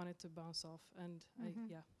thoughts I wanted to bounce off, and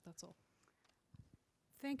yeah, that's all.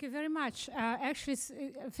 Thank you very much. Actually,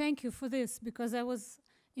 thank you for this, because I was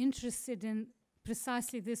interested in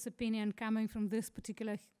precisely this opinion coming from this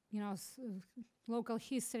particular, you know, local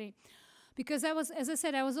history. Because I was, as I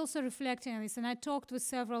said, I was also reflecting on this, and I talked with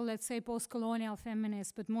several, let's say, post-colonial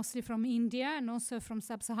feminists, but mostly from India and also from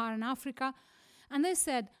sub-Saharan Africa. And they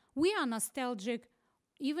said, we are nostalgic,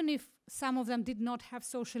 even if some of them did not have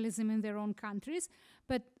socialism in their own countries,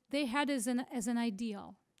 but they had as an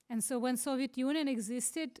ideal. And so when Soviet Union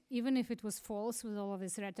existed, even if it was false with all of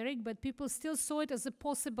this rhetoric, but people still saw it as a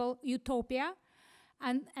possible utopia.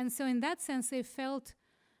 And so in that sense, they felt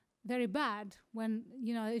very bad when,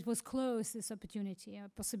 you know, it was closed, this opportunity, a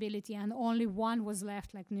possibility, and only one was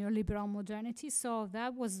left, like neoliberal modernity. So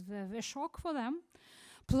that was a shock for them.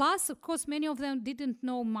 Plus, of course, many of them didn't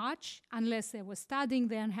know much unless they were studying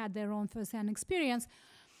there and had their own first-hand experience.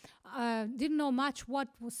 Didn't know much what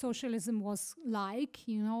socialism was like,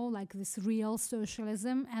 you know, like this real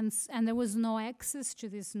socialism, and there was no access to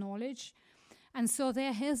this knowledge. And so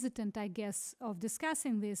they're hesitant, I guess, of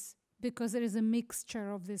discussing this, because there is a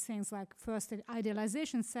mixture of these things, like first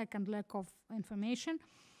idealization, second lack of information.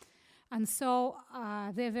 And so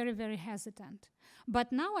they're very, very hesitant.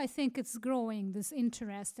 But now I think it's growing, this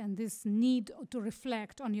interest and this need to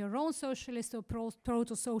reflect on your own socialist or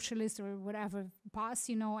proto-socialist or whatever past,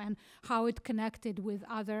 you know, and how it connected with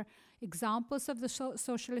other examples of the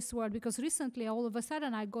socialist world. Because recently, all of a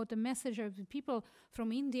sudden, I got a message of people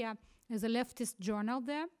from India. There's a leftist journal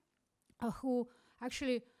there who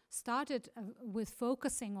actually started with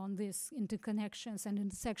focusing on these interconnections and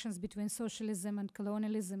intersections between socialism and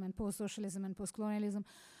colonialism and post-socialism and post-colonialism.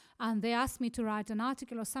 And they asked me to write an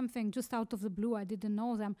article or something just out of the blue. I didn't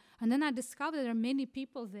know them. And then I discovered there are many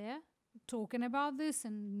people there talking about this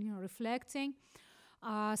and, you know, reflecting.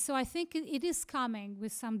 So I think it is coming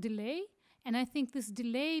with some delay. And I think this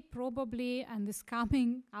delay probably, and this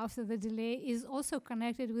coming after the delay, is also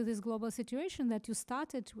connected with this global situation that you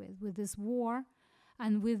started with this war,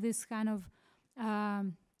 and with this kind of,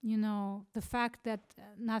 you know, the fact that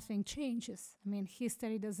nothing changes. I mean,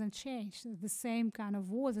 history doesn't change. The same kind of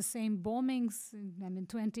war, the same bombings, I mean,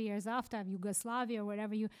 20 years after Yugoslavia or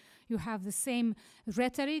wherever, you have the same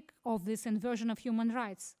rhetoric of this inversion of human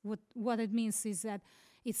rights. What it means is that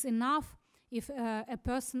it's enough if a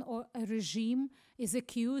person or a regime is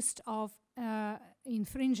accused of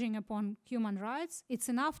infringing upon human rights, it's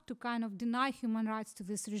enough to kind of deny human rights to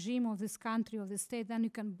this regime or this country or this state. Then you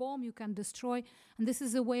can bomb, you can destroy, and this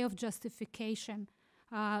is a way of justification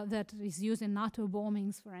that is used in NATO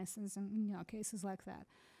bombings, for instance, and, you know, cases like that.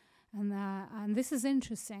 And this is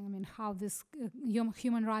interesting. I mean, how this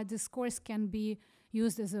human rights discourse can be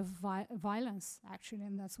used as a violence, actually,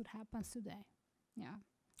 and that's what happens today. Yeah.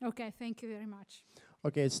 Okay, thank you very much.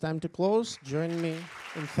 Okay, it's time to close. Join me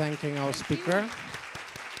in thanking our speaker.